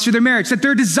it comes to their marriage, that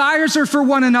their desires are for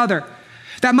one another.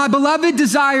 That my beloved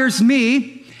desires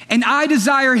me, and I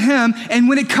desire him. And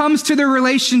when it comes to their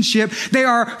relationship, they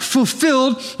are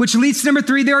fulfilled, which leads to number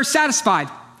 3, they are satisfied.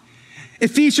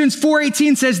 Ephesians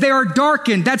 4:18 says they are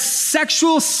darkened. That's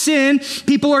sexual sin.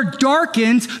 People are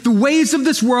darkened, the ways of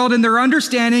this world and their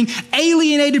understanding,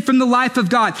 alienated from the life of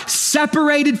God,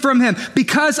 separated from him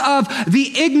because of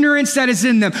the ignorance that is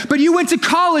in them. But you went to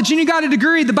college and you got a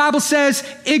degree. The Bible says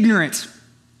ignorant.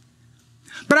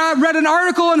 But I read an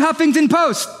article in Huffington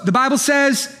Post. The Bible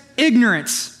says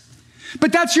ignorance.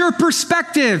 But that's your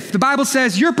perspective. The Bible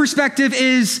says your perspective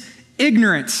is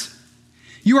ignorance.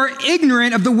 You are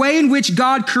ignorant of the way in which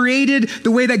God created, the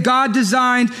way that God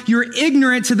designed. You're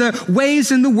ignorant to the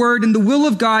ways in the word and the will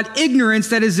of God, ignorance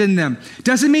that is in them.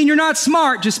 Doesn't mean you're not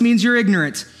smart, just means you're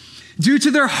ignorant. Due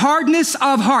to their hardness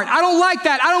of heart. I don't like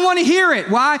that. I don't want to hear it.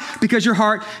 Why? Because your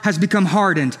heart has become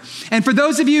hardened. And for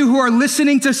those of you who are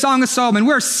listening to Song of Solomon,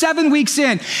 we're 7 weeks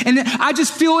in, and I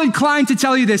just feel inclined to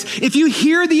tell you this. If you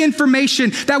hear the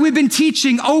information that we've been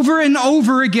teaching over and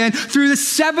over again through the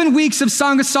 7 weeks of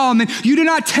Song of Solomon, you do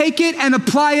not take it and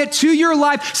apply it to your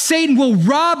life, Satan will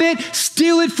rob it,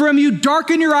 steal it from you,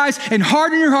 darken your eyes, and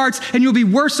harden your hearts, and you'll be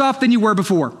worse off than you were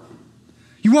before.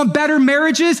 You want better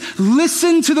marriages?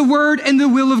 Listen to the word and the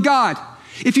will of God.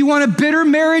 If you want a bitter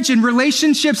marriage and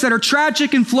relationships that are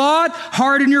tragic and flawed,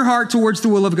 harden your heart towards the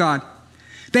will of God.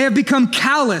 They have become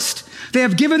calloused. They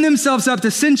have given themselves up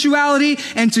to sensuality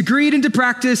and to greed and to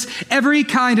practice every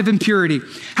kind of impurity.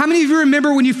 How many of you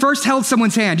remember when you first held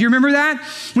someone's hand? Do you remember that?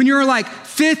 When you were like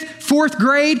 5th, 4th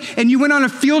grade and you went on a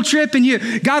field trip and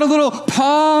you got a little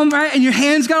palm, right? And your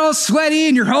hands got all sweaty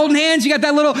and you're holding hands. You got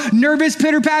that little nervous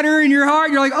pitter patter in your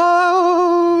heart. You're like,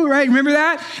 oh, right? Remember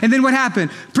that? And then what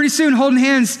happened? Pretty soon holding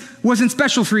hands wasn't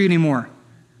special for you anymore.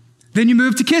 Then you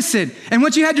moved to kissing. And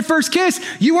once you had your first kiss,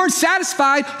 you weren't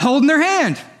satisfied holding their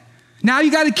hand. Now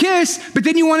you got a kiss, but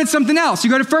then you wanted something else. You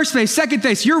go to first base, second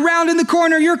base, you're round in the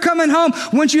corner, you're coming home.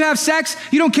 Once you have sex,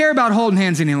 you don't care about holding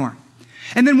hands anymore.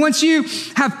 And then once you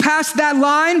have passed that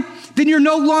line, then you're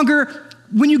no longer,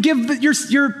 when you give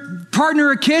your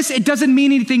partner a kiss, it doesn't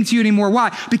mean anything to you anymore.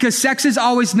 Why? Because sex is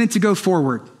always meant to go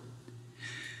forward.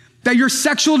 That your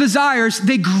sexual desires,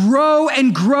 they grow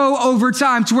and grow over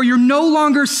time to where you're no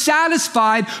longer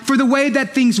satisfied for the way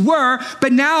that things were,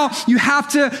 but now you have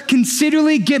to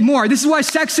considerably get more. This is why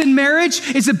sex in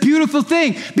marriage is a beautiful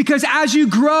thing, because as you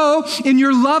grow in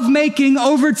your lovemaking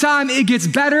over time, it gets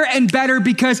better and better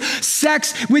because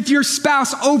sex with your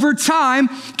spouse over time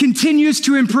continues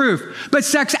to improve. But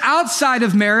sex outside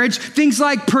of marriage, things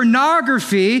like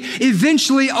pornography,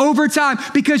 eventually over time,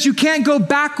 because you can't go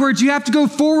backwards, you have to go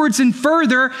forward and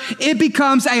further, it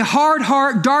becomes a hard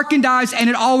heart, darkened eyes, and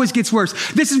it always gets worse.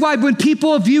 This is why when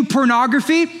people view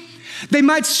pornography, they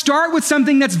might start with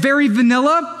something that's very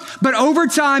vanilla, but over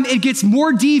time it gets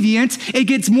more deviant, it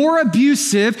gets more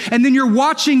abusive, and then you're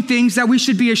watching things that we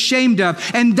should be ashamed of.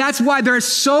 And that's why there are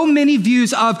so many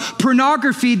views of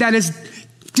pornography that is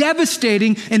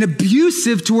devastating and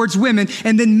abusive towards women,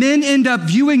 and then men end up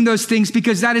viewing those things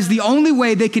because that is the only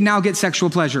way they can now get sexual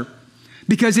pleasure.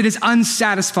 Because it is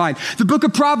unsatisfied. The book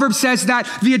of Proverbs says that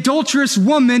the adulterous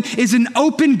woman is an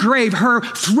open grave. Her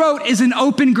throat is an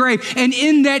open grave. And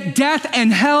in that, death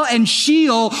and hell and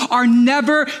Sheol are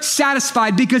never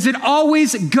satisfied because it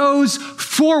always goes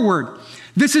forward.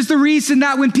 This is the reason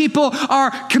that when people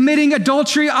are committing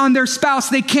adultery on their spouse,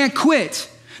 they can't quit.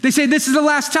 They say, this is the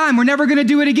last time. We're never going to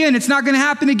do it again. It's not going to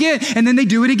happen again. And then they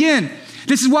do it again.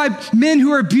 This is why men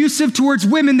who are abusive towards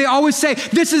women, they always say,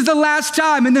 this is the last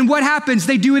time. And then what happens?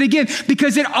 They do it again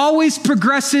because it always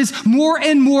progresses more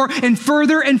and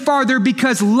further and farther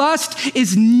because lust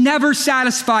is never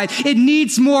satisfied. It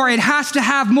needs more. It has to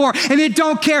have more. And it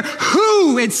don't care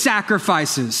who it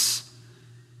sacrifices.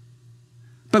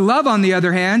 But love, on the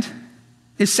other hand,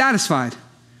 is satisfied.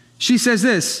 She says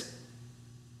this,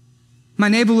 my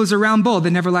navel is a round bowl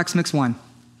that never lacks mixed wine.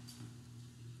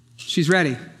 She's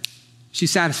ready.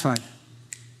 She's satisfied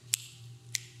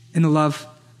in the love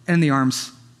and in the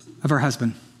arms of her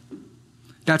husband.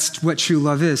 That's what true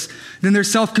love is. Then there's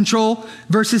self-control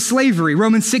versus slavery.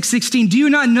 Romans 6:16. Do you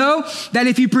not know that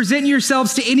if you present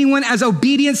yourselves to anyone as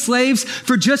obedient slaves,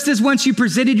 for just as once you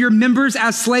presented your members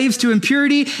as slaves to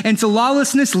impurity and to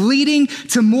lawlessness, leading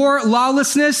to more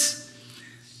lawlessness,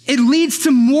 it leads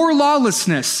to more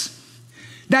lawlessness.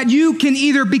 That you can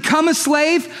either become a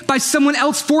slave by someone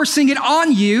else forcing it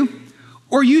on you,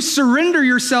 or you surrender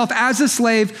yourself as a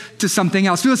slave to something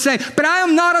else. People say, but I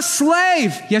am not a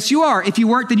slave. Yes, you are. If you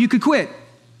weren't, then you could quit.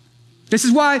 This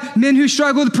is why men who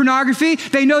struggle with pornography,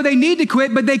 they know they need to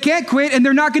quit, but they can't quit, and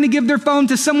they're not going to give their phone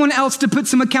to someone else to put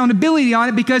some accountability on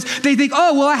it because they think,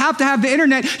 oh, well, I have to have the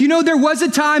internet. You know, there was a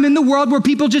time in the world where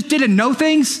people just didn't know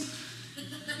things.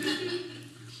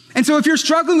 And so if you're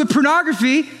struggling with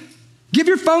pornography, give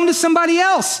your phone to somebody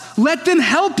else. Let them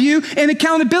help you in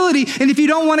accountability. And if you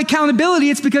don't want accountability,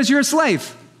 it's because you're a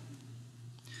slave.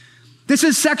 This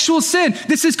is sexual sin.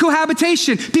 This is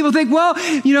cohabitation. People think, well,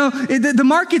 you know, the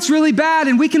market's really bad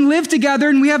and we can live together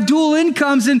and we have dual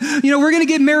incomes and, you know, we're going to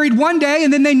get married one day,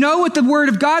 and then they know what the word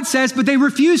of God says, but they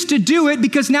refuse to do it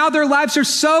because now their lives are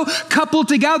so coupled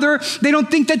together, they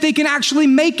don't think that they can actually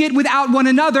make it without one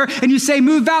another. And you say,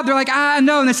 move out. They're like,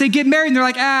 no. And they say, get married. And they're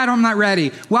like, I'm not ready.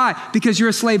 Why? Because you're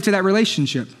a slave to that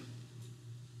relationship.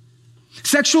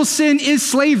 Sexual sin is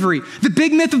slavery. The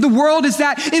big myth of the world is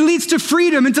that it leads to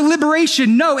freedom and to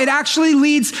liberation. No, it actually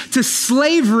leads to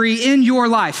slavery in your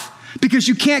life because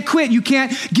you can't quit. You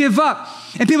can't give up.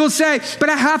 And people say, but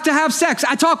I have to have sex.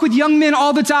 I talk with young men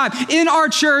all the time in our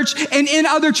church and in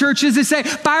other churches. They say,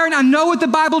 Byron, I know what the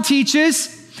Bible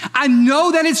teaches. I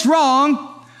know that it's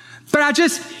wrong, but I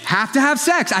just have to have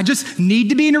sex. I just need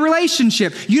to be in a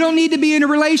relationship. You don't need to be in a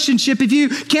relationship if you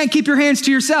can't keep your hands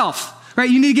to yourself. Right?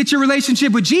 You need to get your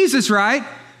relationship with Jesus right,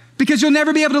 because you'll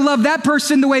never be able to love that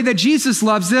person the way that Jesus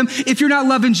loves them if you're not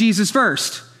loving Jesus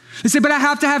first. They say, but I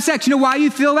have to have sex. You know why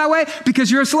you feel that way? Because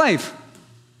you're a slave.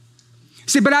 You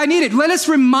say, but I need it. Let us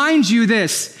remind you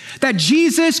this, that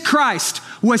Jesus Christ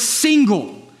was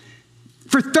single.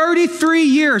 For 33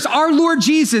 years, our Lord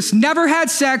Jesus never had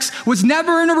sex, was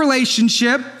never in a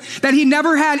relationship, that he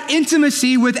never had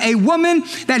intimacy with a woman,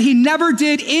 that he never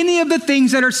did any of the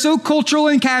things that are so cultural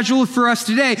and casual for us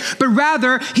today, but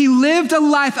rather he lived a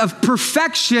life of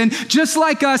perfection just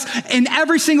like us in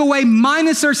every single way,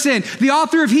 minus our sin. The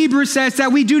author of Hebrews says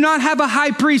that we do not have a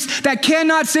high priest that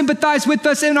cannot sympathize with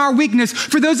us in our weakness.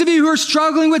 For those of you who are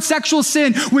struggling with sexual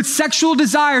sin, with sexual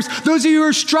desires, those of you who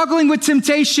are struggling with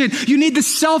temptation, you need the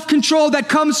self-control that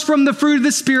comes from the fruit of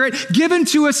the Spirit given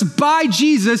to us by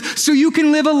Jesus so you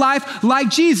can live a life like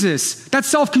Jesus. That's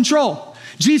self-control.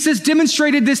 Jesus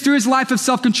demonstrated this through his life of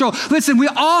self-control. Listen, we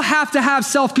all have to have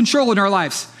self-control in our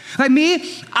lives. Like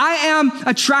me, I am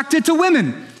attracted to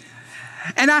women.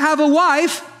 And I have a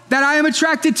wife that I am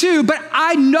attracted to, but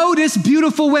I notice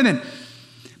beautiful women.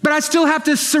 But I still have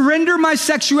to surrender my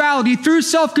sexuality through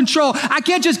self-control. I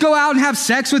can't just go out and have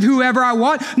sex with whoever I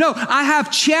want. No, I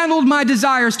have channeled my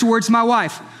desires towards my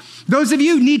wife. Those of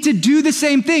you need to do the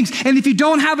same things. And if you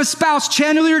don't have a spouse,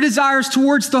 channel your desires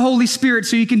towards the Holy Spirit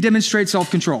so you can demonstrate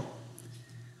self-control.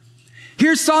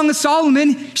 Here's Song of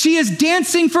Solomon. She is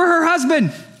dancing for her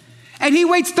husband. And he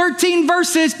waits 13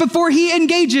 verses before he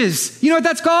engages. You know what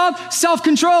that's called?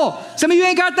 Self-control. Some of you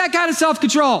ain't got that kind of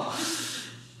self-control.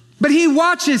 But he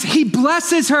watches, he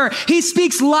blesses her, he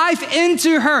speaks life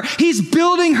into her, he's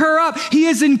building her up, he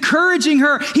is encouraging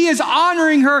her, he is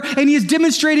honoring her, and he is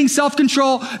demonstrating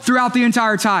self-control throughout the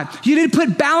entire time. You need to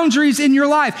put boundaries in your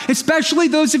life, especially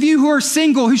those of you who are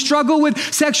single, who struggle with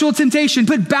sexual temptation.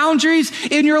 Put boundaries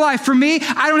in your life. For me,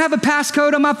 I don't have a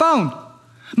passcode on my phone.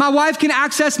 My wife can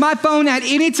access my phone at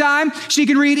any time. She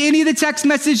can read any of the text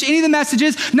message, any of the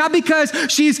messages, not because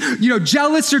she's,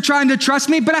 jealous or trying to trust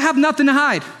me, but I have nothing to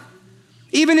hide.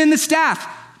 Even in the staff,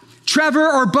 Trevor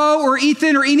or Bo or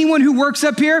Ethan or anyone who works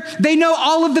up here, they know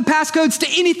all of the passcodes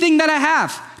to anything that I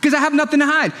have because I have nothing to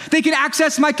hide. They can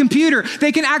access my computer.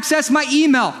 They can access my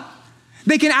email.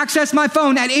 They can access my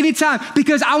phone at any time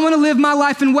because I want to live my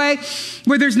life in a way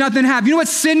where there's nothing to have. You know what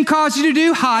sin caused you to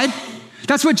do? Hide.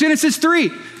 That's what Genesis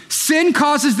 3. Sin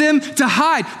causes them to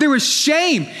hide. There was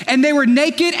shame and they were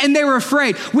naked and they were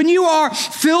afraid. When you are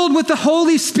filled with the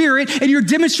Holy Spirit and you're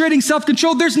demonstrating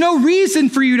self-control, there's no reason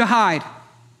for you to hide.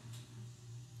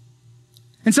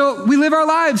 And so we live our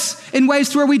lives in ways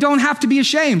to where we don't have to be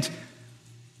ashamed.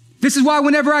 This is why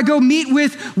whenever I go meet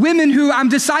with women who I'm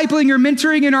discipling or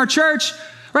mentoring in our church,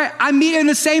 right, I meet in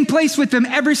the same place with them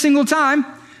every single time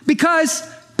because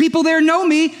people there know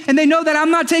me and they know that I'm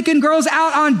not taking girls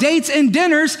out on dates and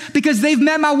dinners because they've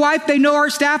met my wife, they know our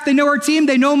staff, they know our team,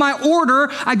 they know my order.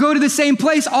 I go to the same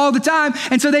place all the time.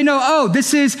 And so they know,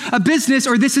 this is a business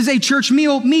or this is a church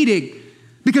meal meeting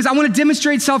because I want to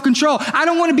demonstrate self-control. I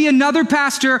don't want to be another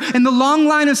pastor in the long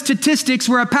line of statistics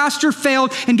where a pastor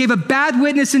failed and gave a bad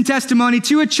witness and testimony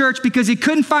to a church because he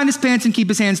couldn't find his pants and keep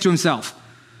his hands to himself.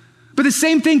 But the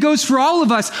same thing goes for all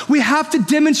of us. We have to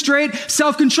demonstrate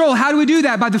self-control. How do we do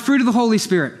that? By the fruit of the Holy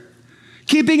Spirit.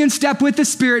 Keeping in step with the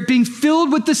Spirit, being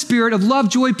filled with the Spirit of love,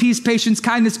 joy, peace, patience,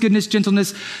 kindness, goodness,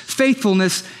 gentleness,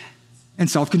 faithfulness, and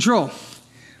self-control.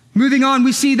 Moving on,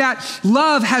 we see that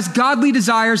love has godly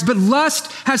desires, but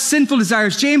lust has sinful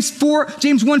desires. James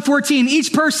 1:14,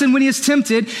 each person, when he is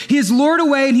tempted, he is lured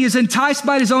away and he is enticed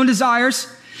by his own desires.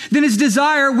 Then his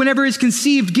desire, whenever it is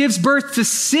conceived, gives birth to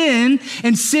sin,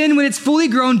 and sin, when it's fully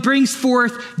grown, brings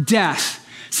forth death.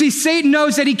 See, Satan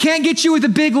knows that he can't get you with a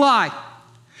big lie.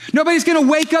 Nobody's going to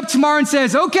wake up tomorrow and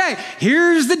says, okay,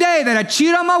 here's the day that I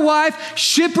cheat on my wife,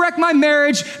 shipwreck my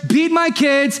marriage, beat my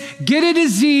kids, get a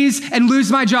disease, and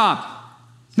lose my job.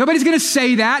 Nobody's going to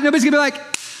say that. Nobody's going to be like,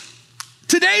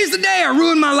 today's the day I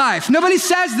ruined my life. Nobody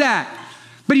says that.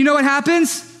 But you know what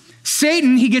happens?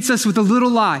 Satan, he gets us with a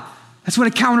little lie. That's what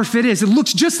a counterfeit is. It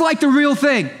looks just like the real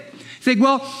thing. You think,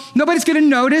 well, nobody's going to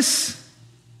notice.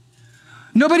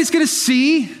 Nobody's going to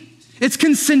see. It's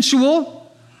consensual.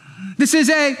 This is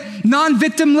a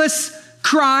non-victimless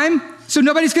crime, so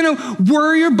nobody's going to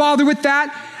worry or bother with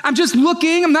that. I'm just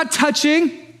looking, I'm not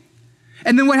touching.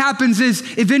 And then what happens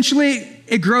is eventually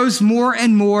it grows more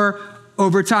and more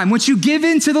over time. Once you give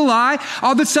in to the lie,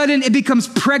 all of a sudden it becomes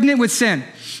pregnant with sin.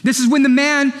 This is when the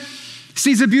man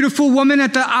sees a beautiful woman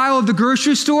at the aisle of the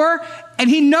grocery store, and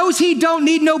he knows he don't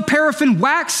need no paraffin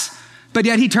wax, but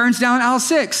yet he turns down aisle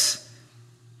 6.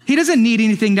 He doesn't need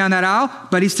anything down that aisle,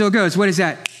 but he still goes. What is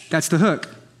that? That's the hook.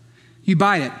 You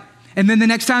bite it. And then the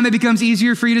next time it becomes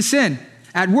easier for you to sin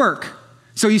at work.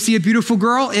 So you see a beautiful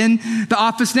girl in the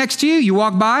office next to you. You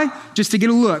walk by just to get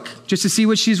a look, just to see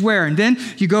what she's wearing. Then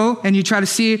you go and you try to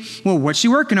see, well, what's she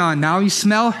working on? Now you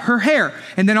smell her hair.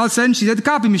 And then all of a sudden she's at the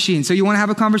copy machine. So you want to have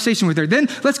a conversation with her. Then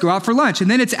let's go out for lunch.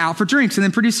 And then it's out for drinks. And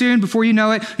then pretty soon, before you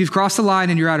know it, you've crossed the line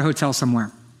and you're at a hotel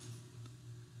somewhere.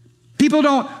 People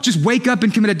don't just wake up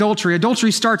and commit adultery.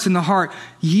 Adultery starts in the heart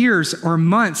years or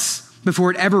months before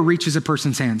it ever reaches a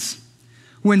person's hands.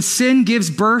 When sin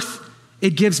gives birth,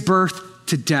 it gives birth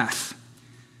to death.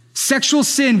 Sexual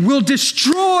sin will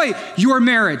destroy your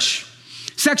marriage.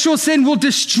 Sexual sin will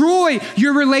destroy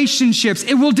your relationships.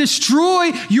 It will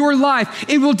destroy your life.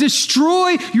 It will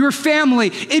destroy your family.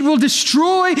 It will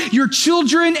destroy your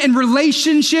children and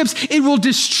relationships. It will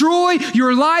destroy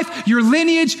your life, your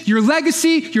lineage, your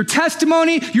legacy, your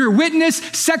testimony, your witness.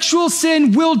 Sexual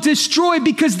sin will destroy,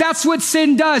 because that's what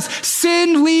sin does.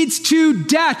 Sin leads to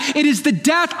death. It is the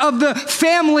death of the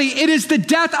family. It is the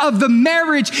death of the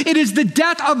marriage. It is the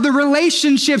death of the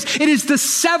relationships. It is the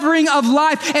severing of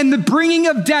life and the bringing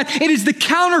of death. It is the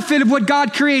counterfeit of what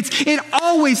God creates. It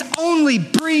always only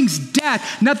brings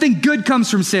death. Nothing good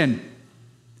comes from sin.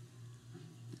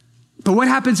 But what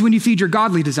happens when you feed your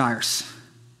godly desires?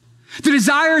 The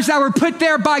desires that were put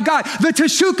there by God, the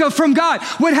teshuka from God.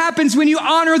 What happens when you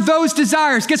honor those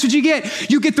desires? Guess what you get?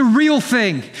 You get the real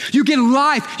thing. You get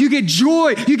life. You get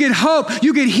joy. You get hope.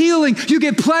 You get healing. You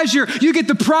get pleasure. You get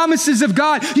the promises of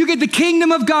God. You get the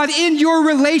kingdom of God in your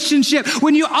relationship.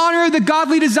 When you honor the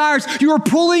godly desires, you are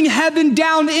pulling heaven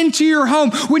down into your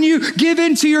home. When you give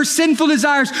in to your sinful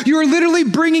desires, you are literally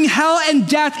bringing hell and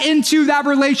death into that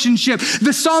relationship.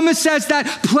 The psalmist says that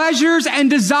pleasures and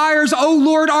desires, O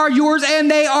Lord, are yours, and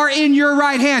they are in your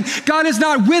right hand. God is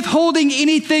not withholding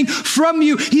anything from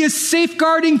you. He is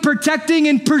safeguarding, protecting,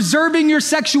 and preserving your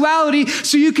sexuality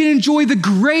so you can enjoy the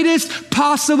greatest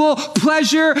possible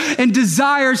pleasure and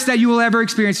desires that you will ever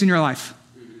experience in your life.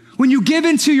 When you give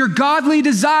into your godly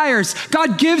desires,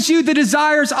 God gives you the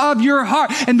desires of your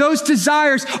heart. And those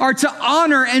desires are to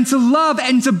honor and to love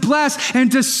and to bless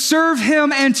and to serve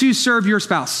Him and to serve your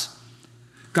spouse.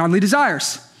 Godly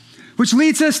desires. Which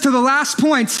leads us to the last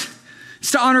point,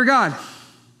 is to honor God.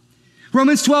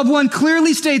 Romans 12:1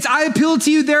 clearly states, I appeal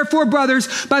to you, therefore,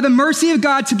 brothers, by the mercy of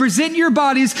God, to present your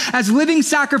bodies as living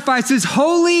sacrifices,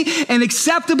 holy and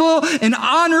acceptable and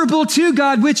honorable to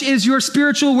God, which is your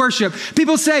spiritual worship.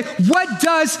 People say, what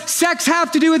does sex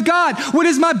have to do with God? What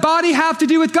does my body have to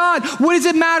do with God? What does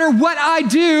it matter what I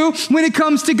do when it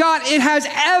comes to God? It has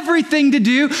everything to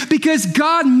do, because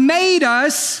God made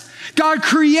us. God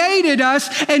created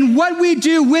us, and what we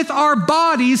do with our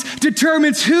bodies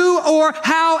determines who or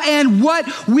how and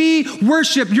what we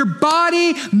worship. Your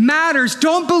body matters.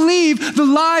 Don't believe the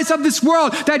lies of this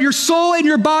world that your soul and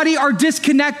your body are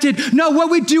disconnected. No,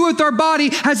 what we do with our body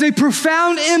has a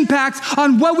profound impact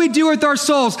on what we do with our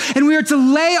souls, and we are to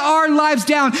lay our lives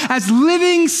down as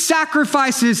living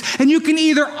sacrifices, and you can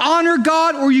either honor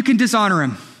God or you can dishonor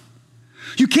Him.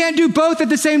 You can't do both at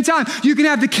the same time. You can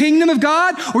have the kingdom of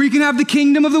God or you can have the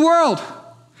kingdom of the world.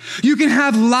 You can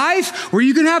have life or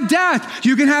you can have death.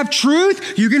 You can have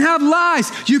truth, you can have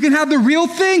lies. You can have the real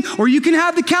thing or you can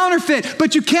have the counterfeit,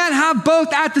 but you can't have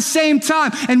both at the same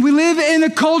time. And we live in a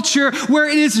culture where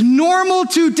it is normal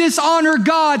to dishonor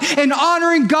God, and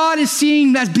honoring God is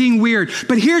seen as being weird.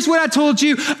 But here's what I told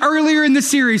you earlier in the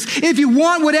series. If you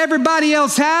want what everybody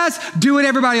else has, do what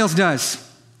everybody else does.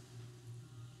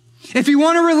 If you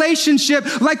want a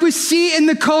relationship like we see in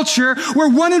the culture where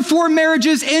 1 in 4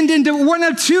 marriages end in 1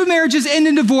 out of 2 marriages end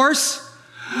in divorce,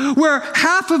 where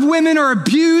half of women are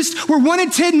abused, where 1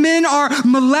 in 10 men are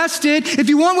molested, if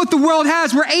you want what the world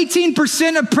has, where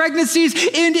 18% of pregnancies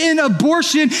end in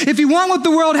abortion, if you want what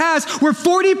the world has, where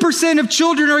 40% of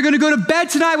children are going to go to bed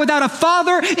tonight without a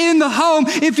father in the home,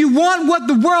 if you want what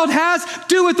the world has,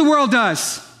 do what the world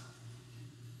does.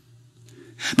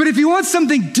 But if you want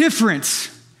something different,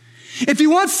 if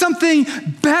you want something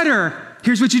better,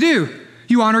 here's what you do.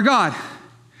 You honor God.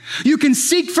 You can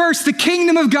seek first the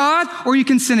kingdom of God, or you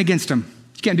can sin against him.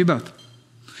 You can't do both.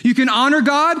 You can honor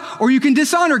God or you can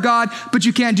dishonor God, but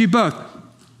you can't do both.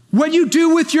 What you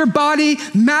do with your body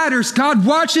matters. God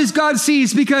watches, God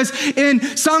sees, because in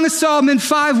Song of Solomon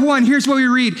 5:1, here's what we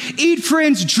read. Eat,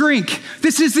 friends, drink.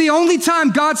 This is the only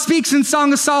time God speaks in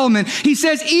Song of Solomon. He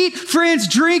says, eat, friends,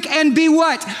 drink, and be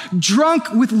what?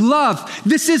 Drunk with love.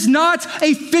 This is not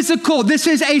a physical. This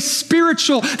is a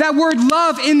spiritual. That word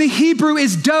love in the Hebrew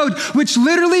is dod, which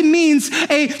literally means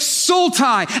a soul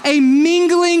tie, a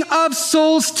mingling of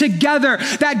souls together.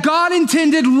 That God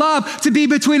intended love to be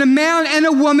between a man and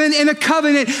a woman in a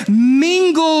covenant,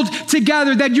 mingled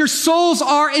together, that your souls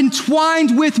are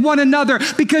entwined with one another,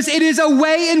 because it is a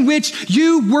way in which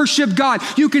you worship God.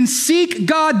 You can seek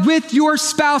God with your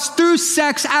spouse through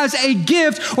sex as a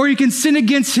gift, or you can sin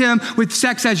against him with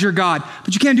sex as your God.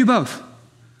 But you can't do both.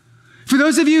 For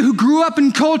those of you who grew up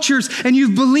in cultures and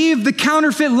you've believed the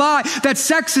counterfeit lie that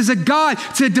sex is a god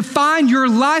to define your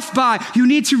life by, you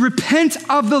need to repent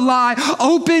of the lie,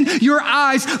 open your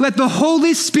eyes, let the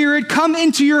Holy Spirit come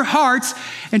into your hearts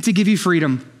and to give you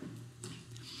freedom.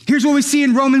 Here's what we see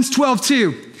in Romans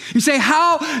 12:2. You say,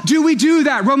 how do we do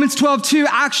that? Romans 12:2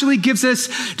 actually gives us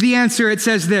the answer. It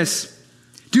says this: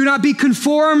 do not be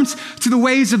conformed to the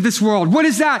ways of this world. What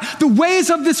is that? The ways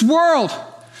of this world.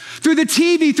 Through the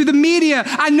TV, through the media.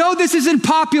 I know this isn't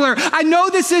popular. I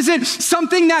know this isn't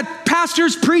something that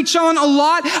pastors preach on a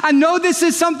lot. I know this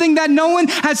is something that no one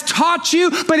has taught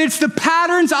you, but it's the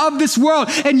patterns of this world.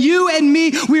 And you and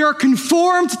me, we are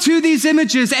conformed to these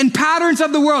images and patterns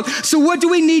of the world. So what do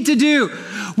we need to do?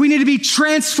 We need to be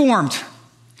transformed,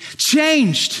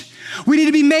 changed. We need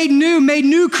to be made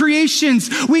new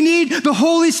creations. We need the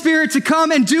Holy Spirit to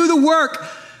come and do the work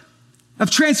of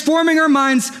transforming our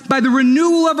minds by the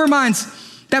renewal of our minds,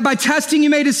 that by testing you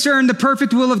may discern the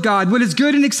perfect will of God, what is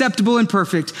good and acceptable and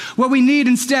perfect. What we need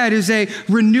instead is a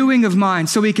renewing of mind,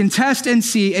 so we can test and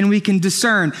see and we can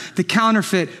discern the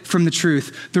counterfeit from the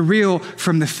truth, the real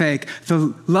from the fake,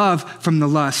 the love from the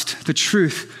lust, the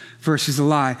truth versus the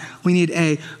lie. We need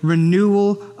a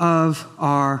renewal of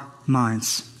our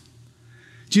minds.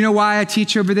 Do you know why I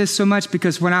teach over this so much?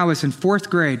 Because when I was in 4th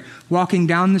grade, walking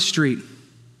down the street,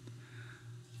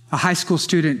 a high school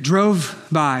student drove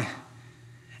by,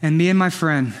 and me and my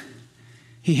friend,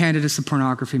 he handed us a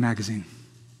pornography magazine.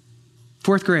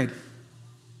 4th grade,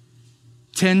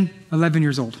 10, 11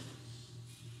 years old.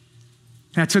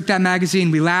 And I took that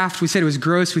magazine, we laughed, we said it was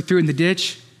gross, we threw it in the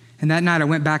ditch, and that night I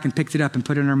went back and picked it up and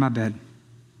put it under my bed.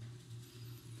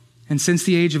 And since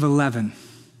the age of 11,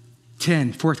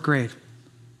 10, 4th grade,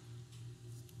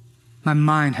 my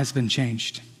mind has been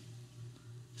changed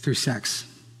through sex.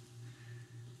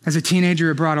 As a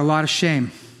teenager, it brought a lot of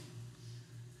shame.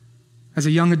 As a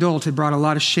young adult, it brought a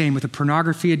lot of shame with a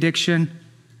pornography addiction,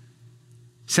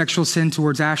 sexual sin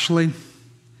towards Ashley.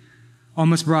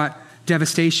 Almost brought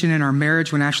devastation in our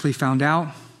marriage when Ashley found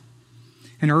out.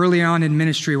 And early on in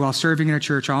ministry, while serving in a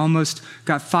church, I almost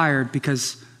got fired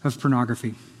because of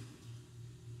pornography.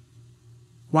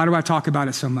 Why do I talk about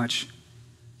it so much?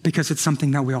 Because it's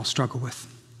something that we all struggle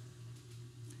with.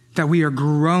 That we are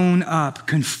grown up,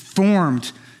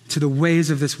 conformed to the ways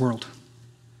of this world.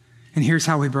 And here's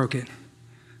how we broke it: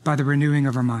 by the renewing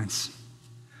of our minds.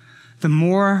 The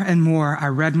more and more I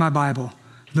read my Bible,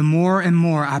 the more and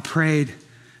more I prayed,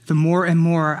 the more and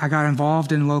more I got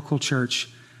involved in local church,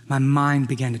 my mind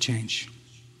began to change.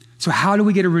 So how do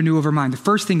we get a renewal of our mind? The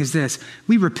first thing is this: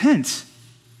 we repent.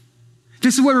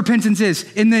 This is what repentance is.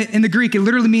 In the Greek, it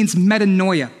literally means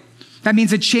metanoia. That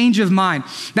means a change of mind.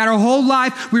 That our whole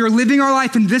life, we were living our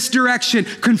life in this direction,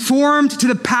 conformed to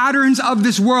the patterns of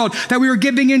this world. That we were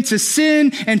giving into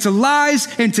sin, and to lies,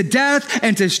 and to death,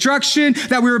 and to destruction.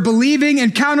 That we were believing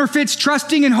in counterfeits,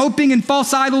 trusting and hoping in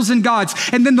false idols and gods.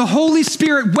 And then the Holy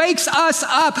Spirit wakes us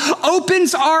up,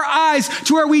 opens our eyes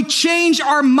to where we change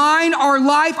our mind, our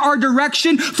life, our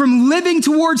direction from living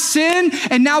towards sin.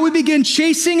 And now we begin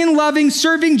chasing and loving,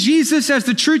 serving Jesus as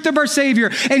the truth of our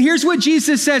Savior. And here's what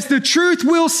Jesus says: the truth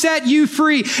will set you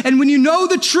free. And when you know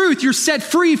the truth, you're set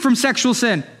free from sexual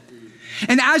sin.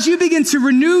 And as you begin to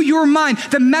renew your mind,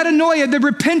 the metanoia, the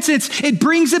repentance, it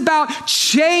brings about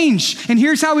change. And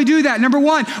here's how we do that. Number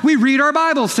one, we read our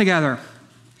Bibles together.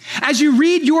 As you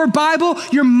read your Bible,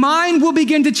 your mind will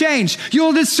begin to change.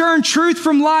 You'll discern truth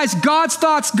from lies, God's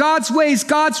thoughts, God's ways,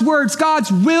 God's words,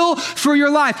 God's will for your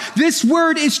life. This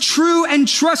word is true and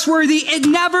trustworthy. It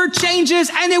never changes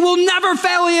and it will never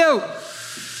fail you.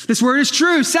 This word is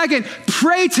true. Second,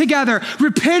 pray together.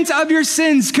 Repent of your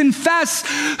sins. Confess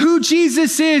who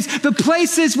Jesus is. The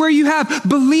places where you have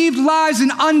believed lies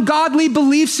and ungodly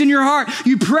beliefs in your heart.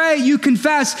 You pray, you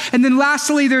confess. And then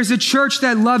lastly, there's a church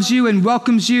that loves you and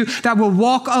welcomes you, that will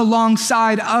walk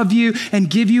alongside of you and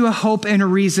give you a hope and a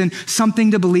reason,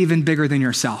 something to believe in bigger than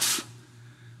yourself.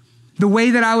 The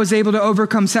way that I was able to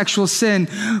overcome sexual sin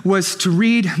was to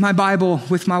read my Bible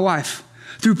with my wife,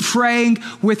 through praying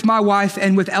with my wife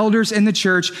and with elders in the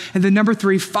church. And then number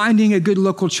three, finding a good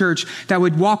local church that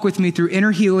would walk with me through inner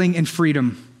healing and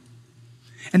freedom.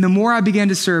 And the more I began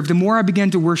to serve, the more I began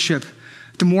to worship,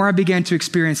 the more I began to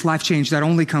experience life change that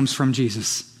only comes from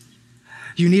Jesus.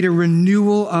 You need a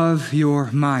renewal of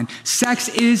your mind. Sex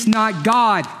is not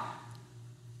God,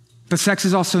 but sex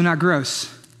is also not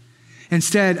gross.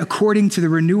 Instead, according to the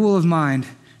renewal of mind,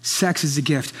 sex is a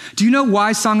gift. Do you know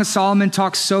why Song of Solomon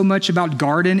talks so much about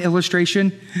garden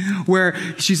illustration? Where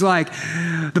she's like,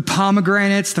 the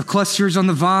pomegranates, the clusters on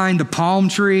the vine, the palm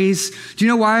trees. Do you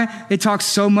know why it talks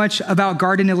so much about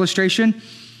garden illustration?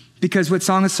 Because what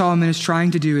Song of Solomon is trying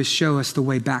to do is show us the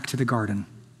way back to the garden.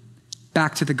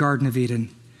 Back to the Garden of Eden.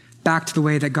 Back to the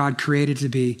way that God created it to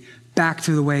be. Back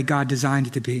to the way God designed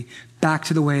it to be. Back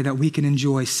to the way that we can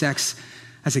enjoy sex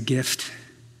as a gift.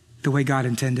 The way God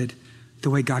intended. The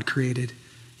way God created,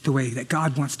 the way that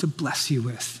God wants to bless you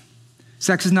with.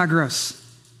 Sex is not gross.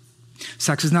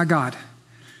 Sex is not God.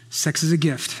 Sex is a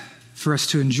gift for us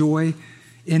to enjoy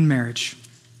in marriage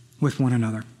with one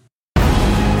another.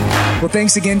 Well,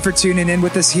 thanks again for tuning in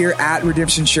with us here at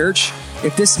Redemption Church.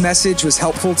 If this message was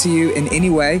helpful to you in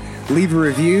any way, leave a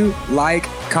review, like,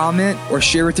 comment, or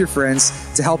share with your friends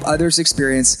to help others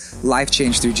experience life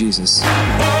change through Jesus.